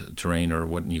parkland terrain, or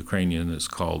what in Ukrainian is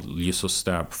called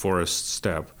lysostep, forest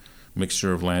steppe,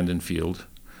 mixture of land and field,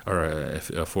 or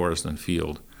a forest and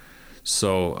field.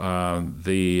 So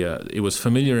it was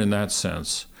familiar in that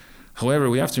sense. However,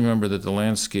 we have to remember that the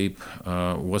landscape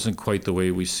wasn't quite the way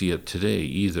we see it today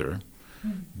either.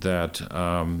 That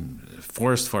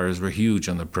forest fires were huge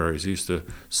on the prairies. They used to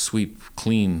sweep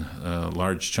clean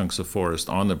large chunks of forest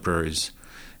on the prairies.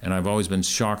 And I've always been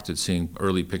shocked at seeing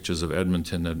early pictures of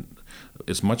Edmonton that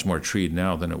it's much more treed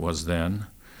now than it was then.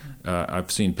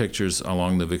 I've seen pictures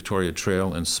along the Victoria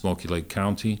Trail in Smoky Lake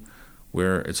County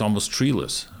where it's almost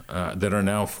treeless, that are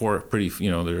now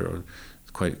they're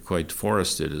quite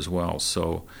forested as well.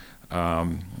 So,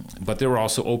 but there were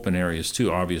also open areas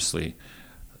too, obviously.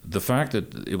 The fact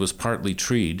that it was partly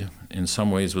treed in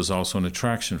some ways was also an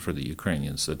attraction for the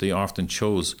Ukrainians, that they often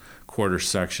chose quarter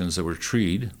sections that were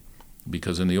treed,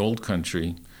 because in the old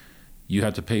country, you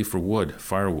had to pay for wood,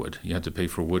 firewood. You had to pay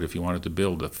for wood if you wanted to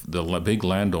build. The big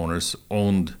landowners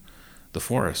owned the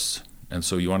forests. And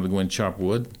so you wanted to go and chop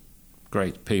wood?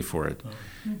 Great, pay for it. Oh.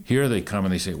 Here they come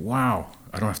and they say, wow,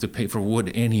 I don't have to pay for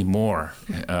wood anymore.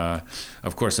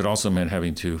 Of course, it also meant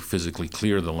having to physically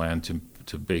clear the land to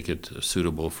make it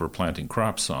suitable for planting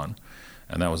crops on.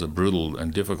 And that was a brutal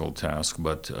and difficult task,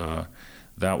 but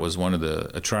that was one of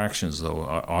the attractions, though,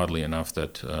 oddly enough,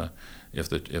 that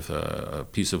if a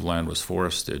piece of land was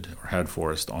forested or had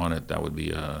forest on it, that would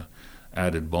be an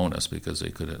added bonus, because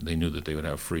they knew that they would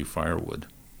have free firewood.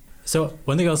 So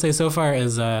one thing I'll say so far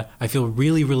is I feel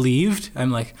really relieved.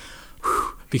 I'm like,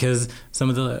 whew, because some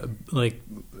of the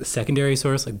secondary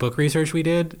source, like book research we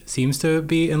did, seems to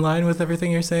be in line with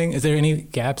everything you're saying. Is there any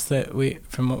gaps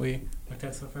from what we looked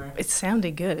at so far? It's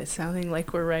sounding good. It's sounding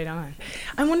like we're right on.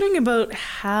 I'm wondering about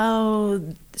how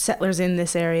settlers in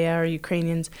this area, or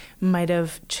Ukrainians, might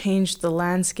have changed the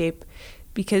landscape,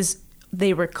 because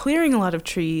they were clearing a lot of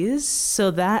trees, so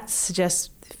that suggests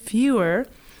fewer.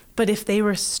 But if they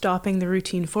were stopping the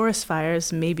routine forest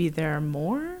fires, maybe there are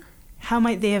more? How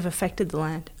might they have affected the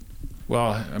land?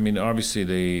 Well, I mean, obviously,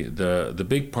 the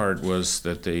big part was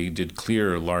that they did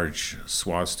clear large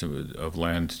swaths of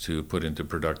land to put into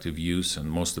productive use, and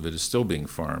most of it is still being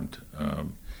farmed.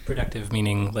 Productive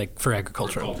meaning like for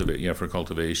agriculture? For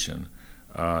cultivation.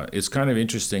 It's kind of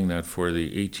interesting that for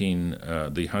the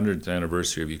 100th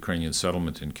anniversary of Ukrainian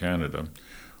settlement in Canada,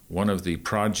 one of the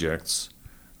projects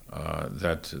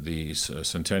that the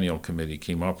Centennial Committee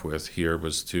came up with here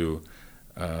was to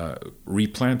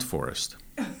replant forest.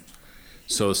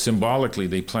 So symbolically,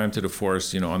 they planted a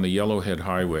forest, on the Yellowhead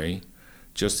Highway,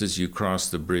 just as you cross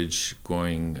the bridge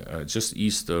going just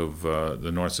east of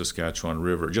the North Saskatchewan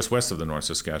River, just west of the North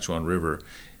Saskatchewan River,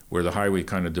 where the highway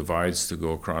kind of divides to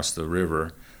go across the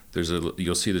river.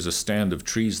 You'll see there's a stand of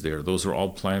trees there. Those are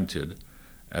all planted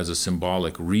as a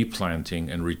symbolic replanting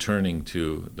and returning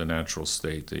to the natural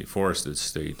state, the forested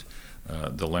state,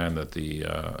 the land that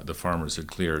the farmers had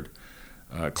cleared.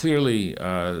 Clearly,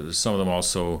 some of them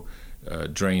also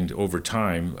drained over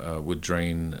time, would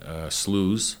drain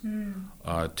sloughs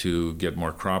to get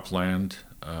more cropland.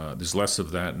 There's less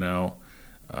of that now,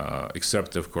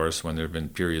 except, of course, when there have been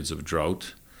periods of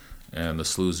drought and the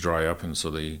sloughs dry up, and so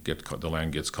the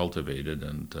land gets cultivated.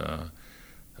 And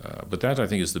but that, I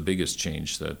think, is the biggest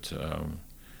change, that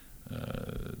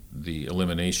the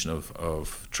elimination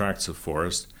of tracts of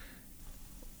forest.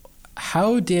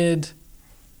 How did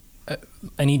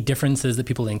any differences that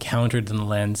people encountered in the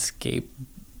landscape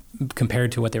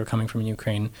compared to what they were coming from in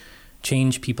Ukraine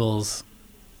change people's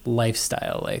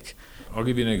lifestyle? I'll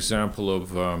give you an example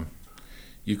of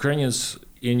Ukrainians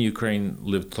in Ukraine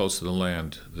lived close to the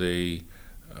land. They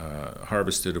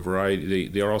harvested a variety.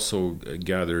 They also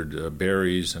gathered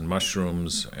berries and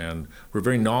mushrooms, and were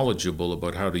very knowledgeable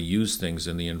about how to use things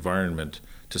in the environment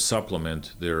to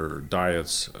supplement their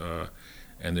diets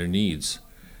and their needs.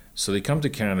 So they come to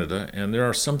Canada, and there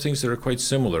are some things that are quite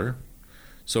similar.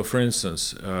 So, for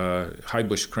instance, high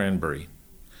bush cranberry,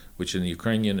 which in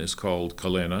Ukrainian is called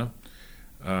Kalyna.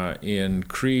 In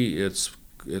Cree,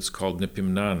 it's called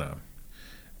nipimnana.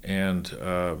 And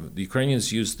the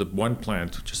Ukrainians use the one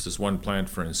plant, just as one plant,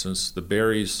 for instance. The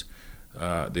berries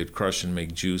they'd crush and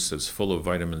make juice that's full of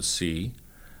vitamin C,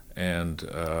 and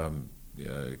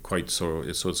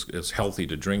it's healthy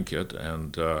to drink it.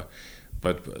 And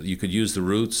but you could use the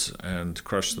roots and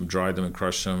crush them, dry them and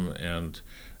crush them, and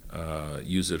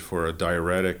use it for a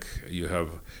diuretic. You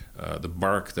have the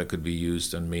bark that could be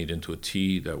used and made into a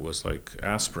tea that was like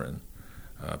aspirin,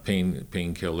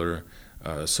 painkiller.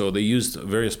 So they used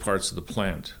various parts of the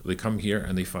plant. They come here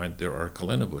and they find there are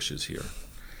Kalyna bushes here,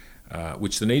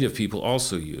 which the native people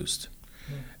also used.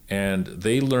 And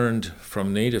they learned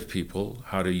from native people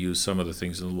how to use some of the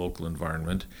things in the local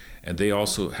environment, and they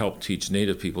also helped teach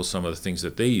native people some of the things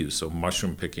that they use, so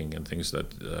mushroom picking and things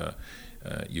that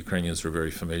Ukrainians were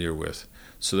very familiar with.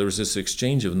 So there was this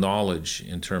exchange of knowledge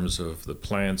in terms of the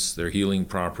plants, their healing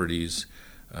properties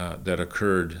that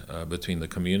occurred between the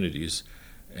communities,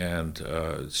 and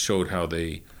showed how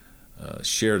they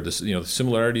shared this, the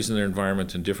similarities in their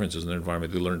environment and differences in their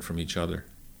environment. They learned from each other.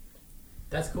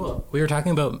 That's cool. We were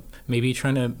talking about maybe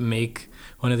trying to make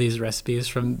one of these recipes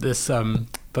from this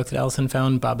book that Allison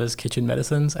found, Baba's Kitchen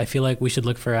Medicines. I feel like we should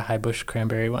look for a high bush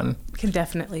cranberry one. Can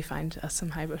definitely find us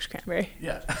some high bush cranberry.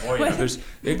 Yeah. Oh yeah.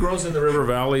 It grows in the river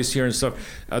valleys here and stuff.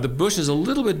 The bush is a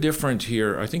little bit different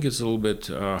here. I think it's a little bit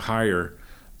higher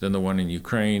than the one in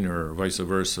Ukraine, or vice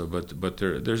versa. But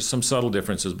there's some subtle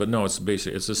differences. But no, it's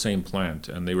the same plant,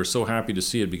 and they were so happy to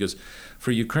see it, because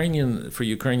for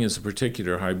Ukrainians in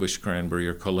particular, high bush cranberry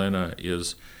or Kalyna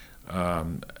is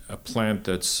a plant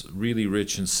that's really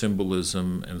rich in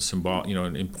symbolism and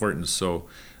and importance. So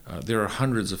there are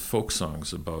hundreds of folk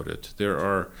songs about it. There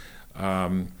are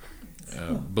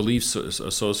beliefs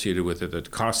associated with it,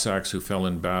 that Cossacks who fell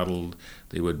in battle,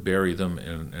 they would bury them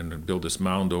and build this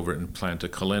mound over it and plant a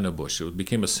Kalyna bush. It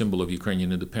became a symbol of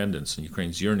Ukrainian independence and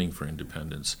Ukraine's yearning for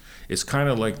independence. It's kind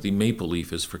of like the maple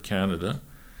leaf is for Canada.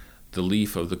 The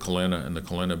leaf of the Kalyna and the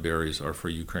Kalyna berries are for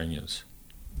Ukrainians.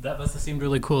 That must have seemed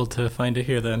really cool to find it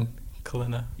here then,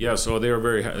 Kalyna. Yeah, so they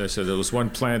were I said, there was one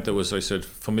plant that was,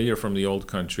 familiar from the old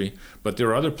country, but there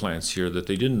are other plants here that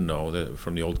they didn't know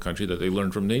from the old country that they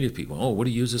learned from native people. Oh, what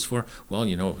do you use this for? Well,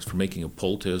 it's for making a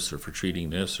poultice or for treating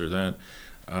this or that.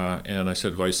 And I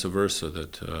said vice versa,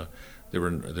 that there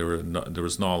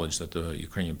was knowledge that the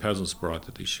Ukrainian peasants brought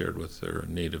that they shared with their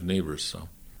native neighbors. So.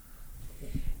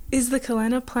 Is the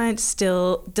Kalyna plant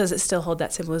does it still hold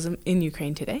that symbolism in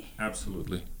Ukraine today?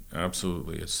 Absolutely.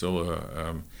 It's still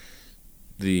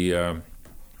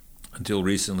until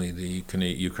recently, the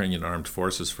Ukrainian armed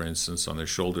forces, for instance, on their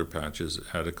shoulder patches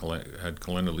had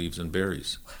Kalyna leaves and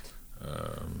berries.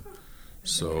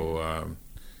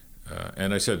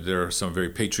 And I said there are some very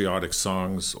patriotic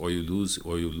songs, Oi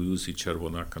Luzi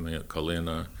Chervona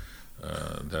Kalyna,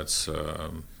 that's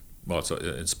it's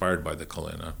inspired by the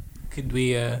Kalyna. Could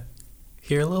we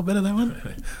hear a little bit of that one?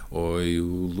 Oi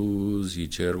Luzi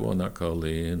Chervona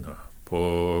Kalyna,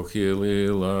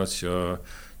 похилилася,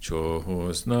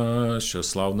 чогось наша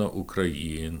славна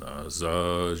Україна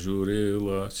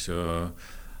зажурилася.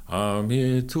 А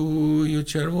ми тую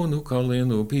червону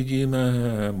калину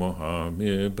підіймемо, а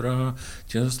ми,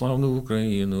 браття, славну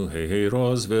Україну, гей,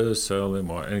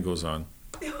 розвеселимо. And it goes on.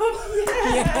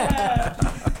 Yeah.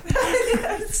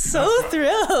 I'm so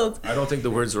thrilled. I don't think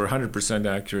the words were 100%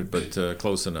 accurate, but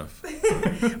close enough.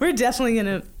 We're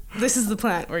definitely this is the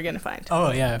plant we're gonna find.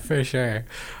 Oh yeah, for sure.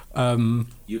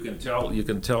 You can tell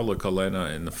the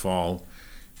Kalyna in the fall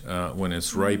when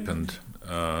it's ripened.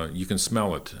 You can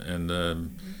smell it, and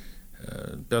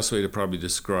best way to probably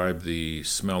describe the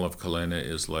smell of Kalyna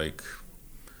is like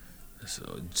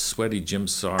sweaty gym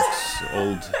socks,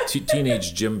 old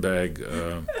teenage gym bag,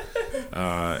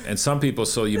 and some people.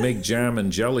 So you make jam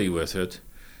and jelly with it.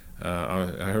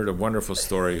 I heard a wonderful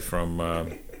story from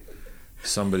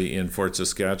somebody in Fort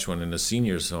Saskatchewan in a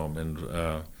seniors' home, and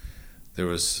there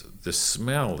was this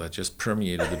smell that just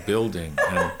permeated the building,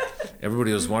 and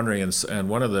everybody was wondering, and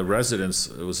one of the residents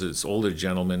was this older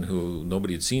gentleman who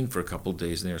nobody had seen for a couple of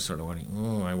days, and they were sort of wondering,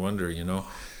 oh, I wonder,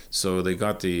 So they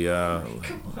got the...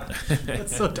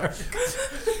 That's so dark.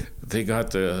 They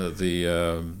got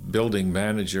the building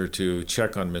manager to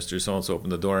check on Mr. So-and-so, open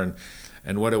the door,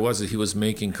 and what it was is he was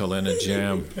making Kalyna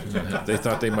jam. They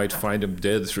thought they might find him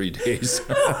dead 3 days.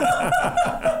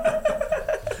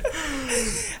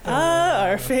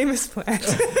 Our famous plant.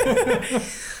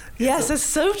 Yes, that's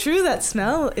so true, that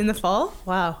smell in the fall.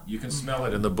 Wow. You can smell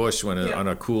it in the bush on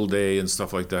a cool day and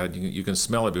stuff like that. You can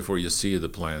smell it before you see the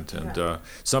plant. And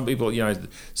some people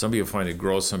find it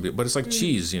gross, but it's like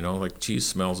cheese, like cheese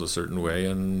smells a certain way,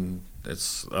 and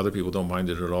other people don't mind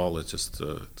it at all. It's just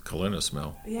Kalyna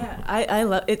smell. Yeah, I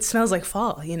love it. Smells like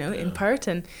fall, in part,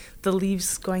 and the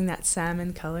leaves going that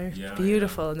salmon color. Yeah,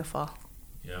 beautiful in the fall.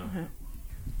 Yeah.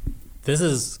 This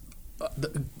is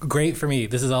great for me.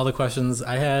 This is all the questions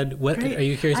I had. What Great. Are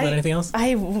you curious about anything else?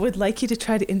 I would like you to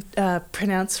try to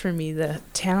pronounce for me the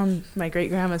town my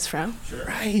great-grandma's from. Sure.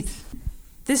 Right.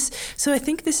 So I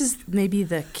think this is maybe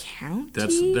the county?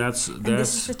 That's and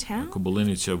this is the town?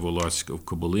 Kobylinica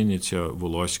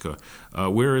Woloska.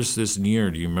 Where is this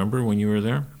near? Do you remember when you were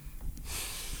there?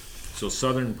 So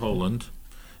southern Poland,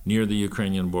 near the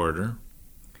Ukrainian border.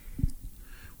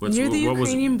 Near the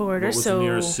Ukrainian border, what was so... the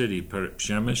nearest city?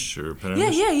 Przemyśl or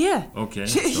Przemyśl? Yeah. Okay.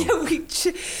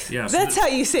 That's how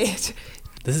you say it.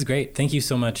 This is great. Thank you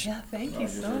so much. Yeah, thank you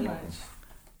so much.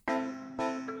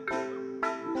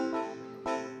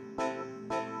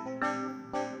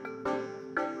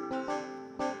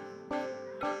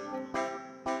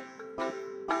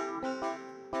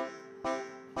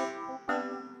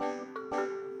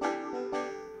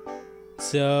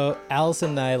 So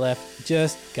Allison and I left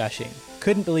just gushing.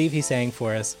 Couldn't believe he sang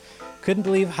for us. Couldn't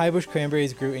believe highbush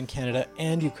cranberries grew in Canada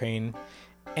and Ukraine.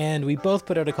 And we both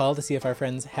put out a call to see if our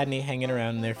friends had any hanging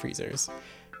around in their freezers.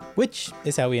 Which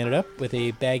is how we ended up with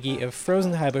a baggie of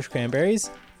frozen highbush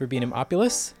cranberries, Verbena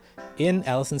opulus, in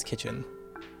Allison's kitchen.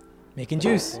 Making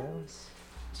juice.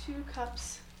 2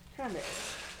 cups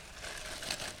cranberries.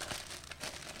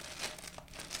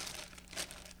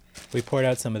 We poured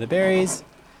out some of the berries.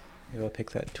 Maybe I'll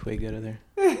pick that twig out of there.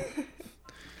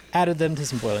 Added them to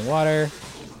some boiling water.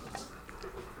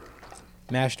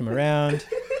 Mashed them around.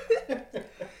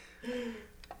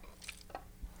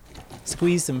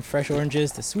 Squeezed some fresh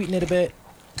oranges to sweeten it a bit.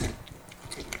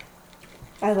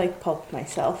 I like pulp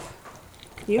myself.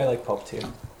 You? I like pulp too.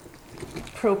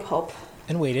 Pro pulp.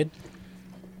 And waited.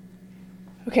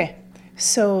 Okay,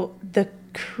 so the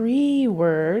Cree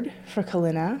word for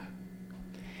Kalyna,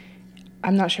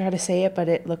 I'm not sure how to say it, but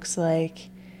it looks like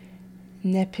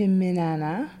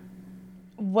Nepiminana,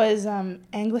 was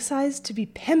anglicized to be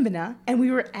Pembina, and we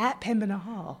were at Pembina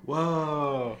Hall.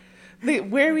 Whoa.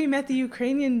 Where we met the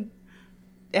Ukrainian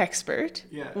expert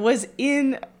was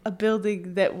in a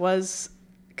building that was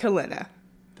Kalyna.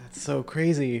 That's so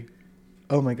crazy.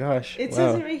 Oh my gosh. It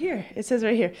says it right here. It says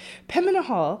right here. Pembina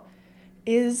Hall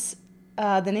is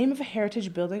the name of a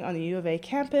heritage building on the U of A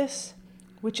campus,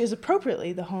 which is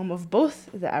appropriately the home of both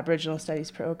the Aboriginal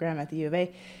Studies program at the U of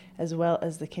A as well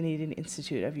as the Canadian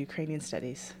Institute of Ukrainian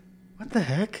Studies. What the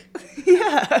heck?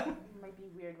 Yeah.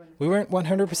 We weren't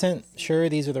 100% sure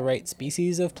these are the right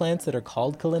species of plants that are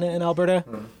called Kalyna in Alberta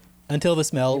until the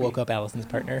smell woke up Allison's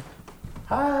partner.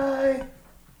 Hi.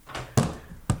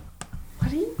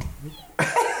 What are you?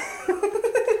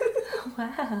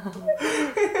 Wow.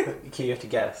 Okay, you have to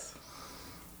guess.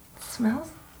 It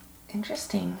smells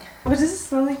interesting. What does it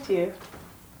smell like to you?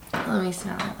 Let me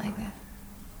smell it like that.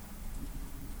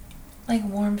 Like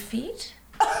warm feet?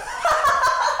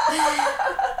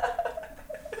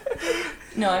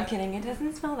 No, I'm kidding. It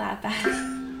doesn't smell that bad.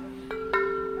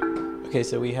 Okay,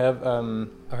 so we have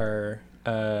our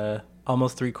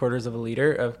almost 3/4 of a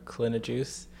liter of Kalyna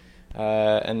juice,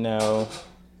 and now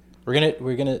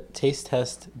we're gonna taste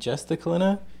test just the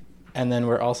Kalyna, and then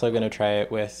we're also gonna try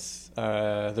it with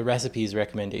the recipe's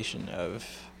recommendation of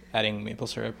adding maple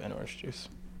syrup and orange juice.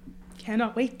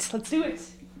 Cannot wait. Let's do it.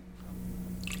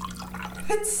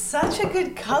 It's such a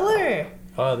good color.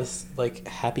 Oh, this like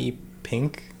happy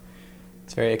pink.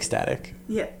 It's very ecstatic.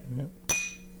 Yeah.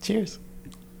 Cheers.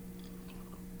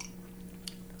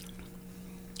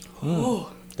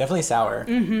 Definitely sour.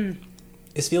 Mm-hmm.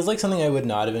 This feels like something I would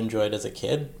not have enjoyed as a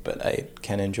kid, but I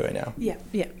can enjoy now. Yeah.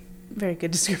 Very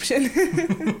good description.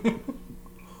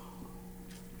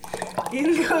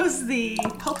 In goes the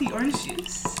pulpy orange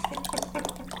juice.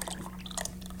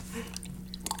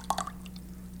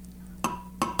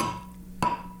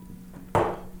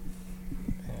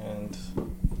 And a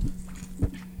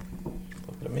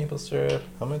little bit of maple syrup.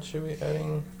 How much should we be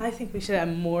adding? I think we should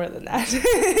add more than that.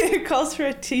 It calls for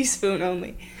a teaspoon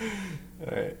only.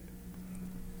 All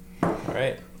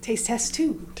right. Taste test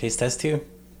 2. Taste test 2.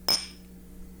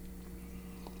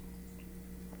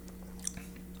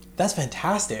 That's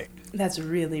fantastic. That's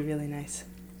really, really nice.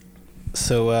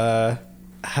 So,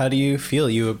 how do you feel?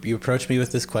 You approached me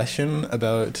with this question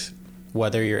about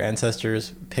whether your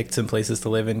ancestors picked some places to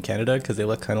live in Canada because they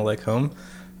look kind of like home.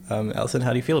 Allison,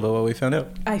 how do you feel about what we found out?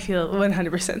 I feel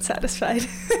 100% satisfied.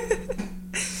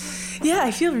 Yeah,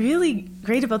 I feel really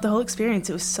great about the whole experience.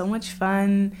 It was so much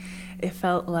fun. It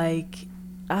felt like,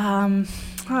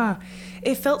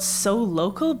 it felt so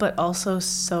local, but also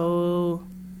so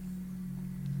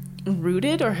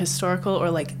rooted or historical, or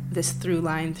like this through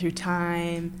line through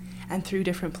time and through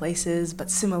different places, but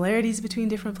similarities between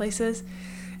different places.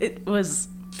 It was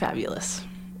fabulous.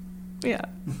 Yeah.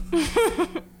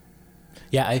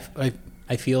 Yeah,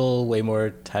 I feel way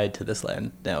more tied to this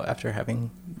land now after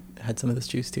having had some of this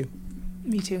juice too.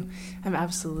 Me too. I'm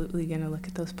absolutely going to look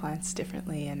at those plants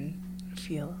differently and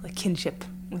feel a kinship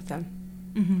with them.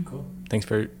 Mm-hmm. Cool. Thanks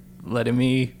for letting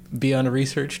me be on a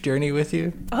research journey with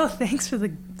you. Oh, thanks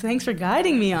for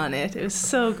guiding me on it. It was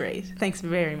so great. Thanks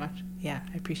very much. Yeah,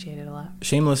 I appreciate it a lot.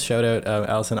 Shameless shout out.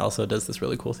 Allison also does this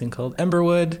really cool thing called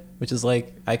Emberwood, which is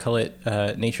like, I call it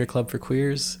Nature Club for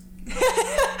Queers.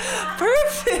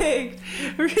 Perfect.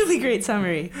 Really great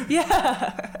summary.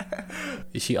 Yeah.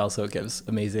 She also gives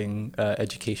amazing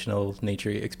educational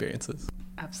nature experiences.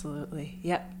 Absolutely.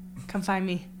 Yep. Come find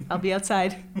me. I'll be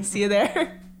outside. See you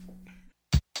there.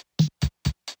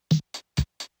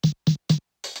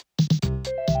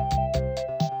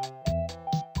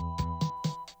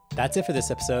 That's it for this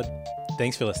episode.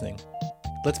 Thanks for listening.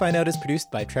 Let's Find Out is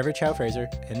produced by Trevor Chow Fraser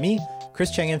and me,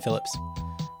 Chris Chang-An Phillips.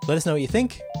 Let us know what you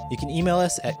think. You can email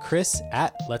us at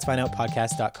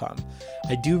chris@letsfindoutpodcast.com.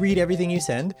 I do read everything you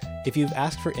send. If you've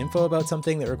asked for info about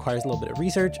something that requires a little bit of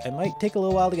research, it might take a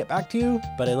little while to get back to you,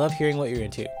 but I love hearing what you're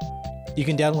into. You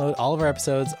can download all of our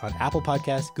episodes on Apple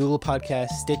Podcasts, Google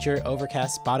Podcasts, Stitcher,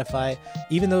 Overcast, Spotify,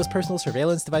 even those personal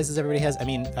surveillance devices everybody has,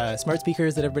 smart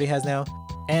speakers that everybody has now,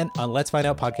 and on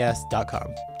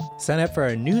letsfindoutpodcast.com. Sign up for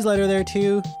our newsletter there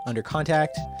too, under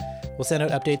Contact. We'll send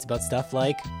out updates about stuff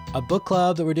like a book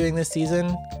club that we're doing this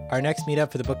season. Our next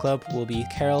meetup for the book club will be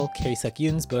Carol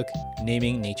Karisak-Yoon's book,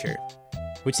 Naming Nature,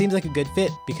 which seems like a good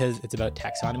fit because it's about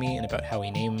taxonomy and about how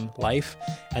we name life.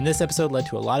 And this episode led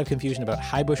to a lot of confusion about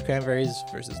high bush cranberries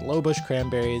versus low bush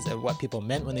cranberries and what people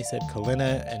meant when they said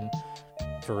Kalyna and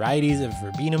varieties of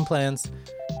verbenum plants.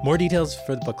 More details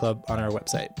for the book club on our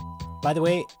website. By the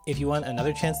way, if you want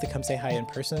another chance to come say hi in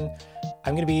person,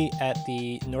 I'm going to be at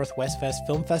the Northwest Fest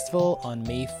Film Festival on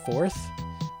May 4th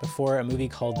before a movie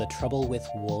called The Trouble with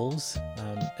Wolves.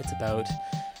 It's about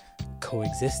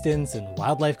coexistence and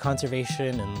wildlife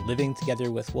conservation and living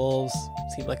together with wolves.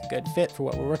 Seemed like a good fit for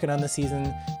what we're working on this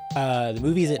season. The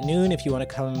movie's at noon. If you want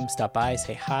to come stop by,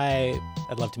 say hi,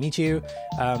 I'd love to meet you.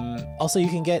 Also, you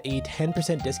can get a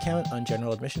 10% discount on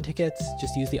general admission tickets.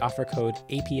 Just use the offer code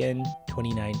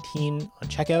APN2019 on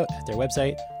checkout at their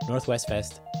website,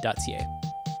 northwestfest.ca.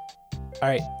 All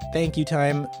right, thank you,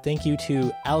 time. Thank you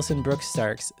to Allison Brooks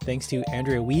Starks. Thanks to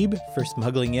Andrea Wiebe for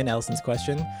smuggling in Allison's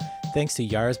question. Thanks to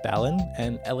Yars Ballin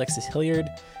and Alexis Hilliard.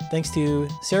 Thanks to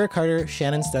Sarah Carter,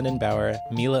 Shannon Stundenbauer,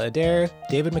 Mila Adair,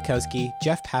 David Mikowski,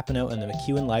 Jeff Papineau, and the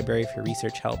McEwen Library for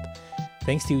research help.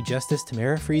 Thanks to Justice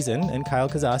Tamara Friesen and Kyle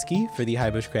Kozowski for the High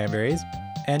Bush Cranberries,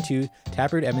 and to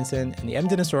Taproot Edmondson and the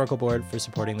Edmonton Historical Board for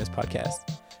supporting this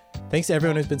podcast. Thanks to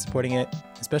everyone who's been supporting it,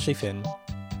 especially Finn.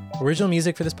 Original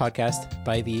music for this podcast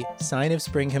by the Sign of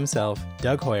Spring himself,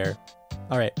 Doug Hoyer.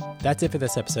 All right, that's it for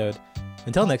this episode.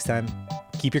 Until next time,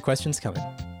 keep your questions coming.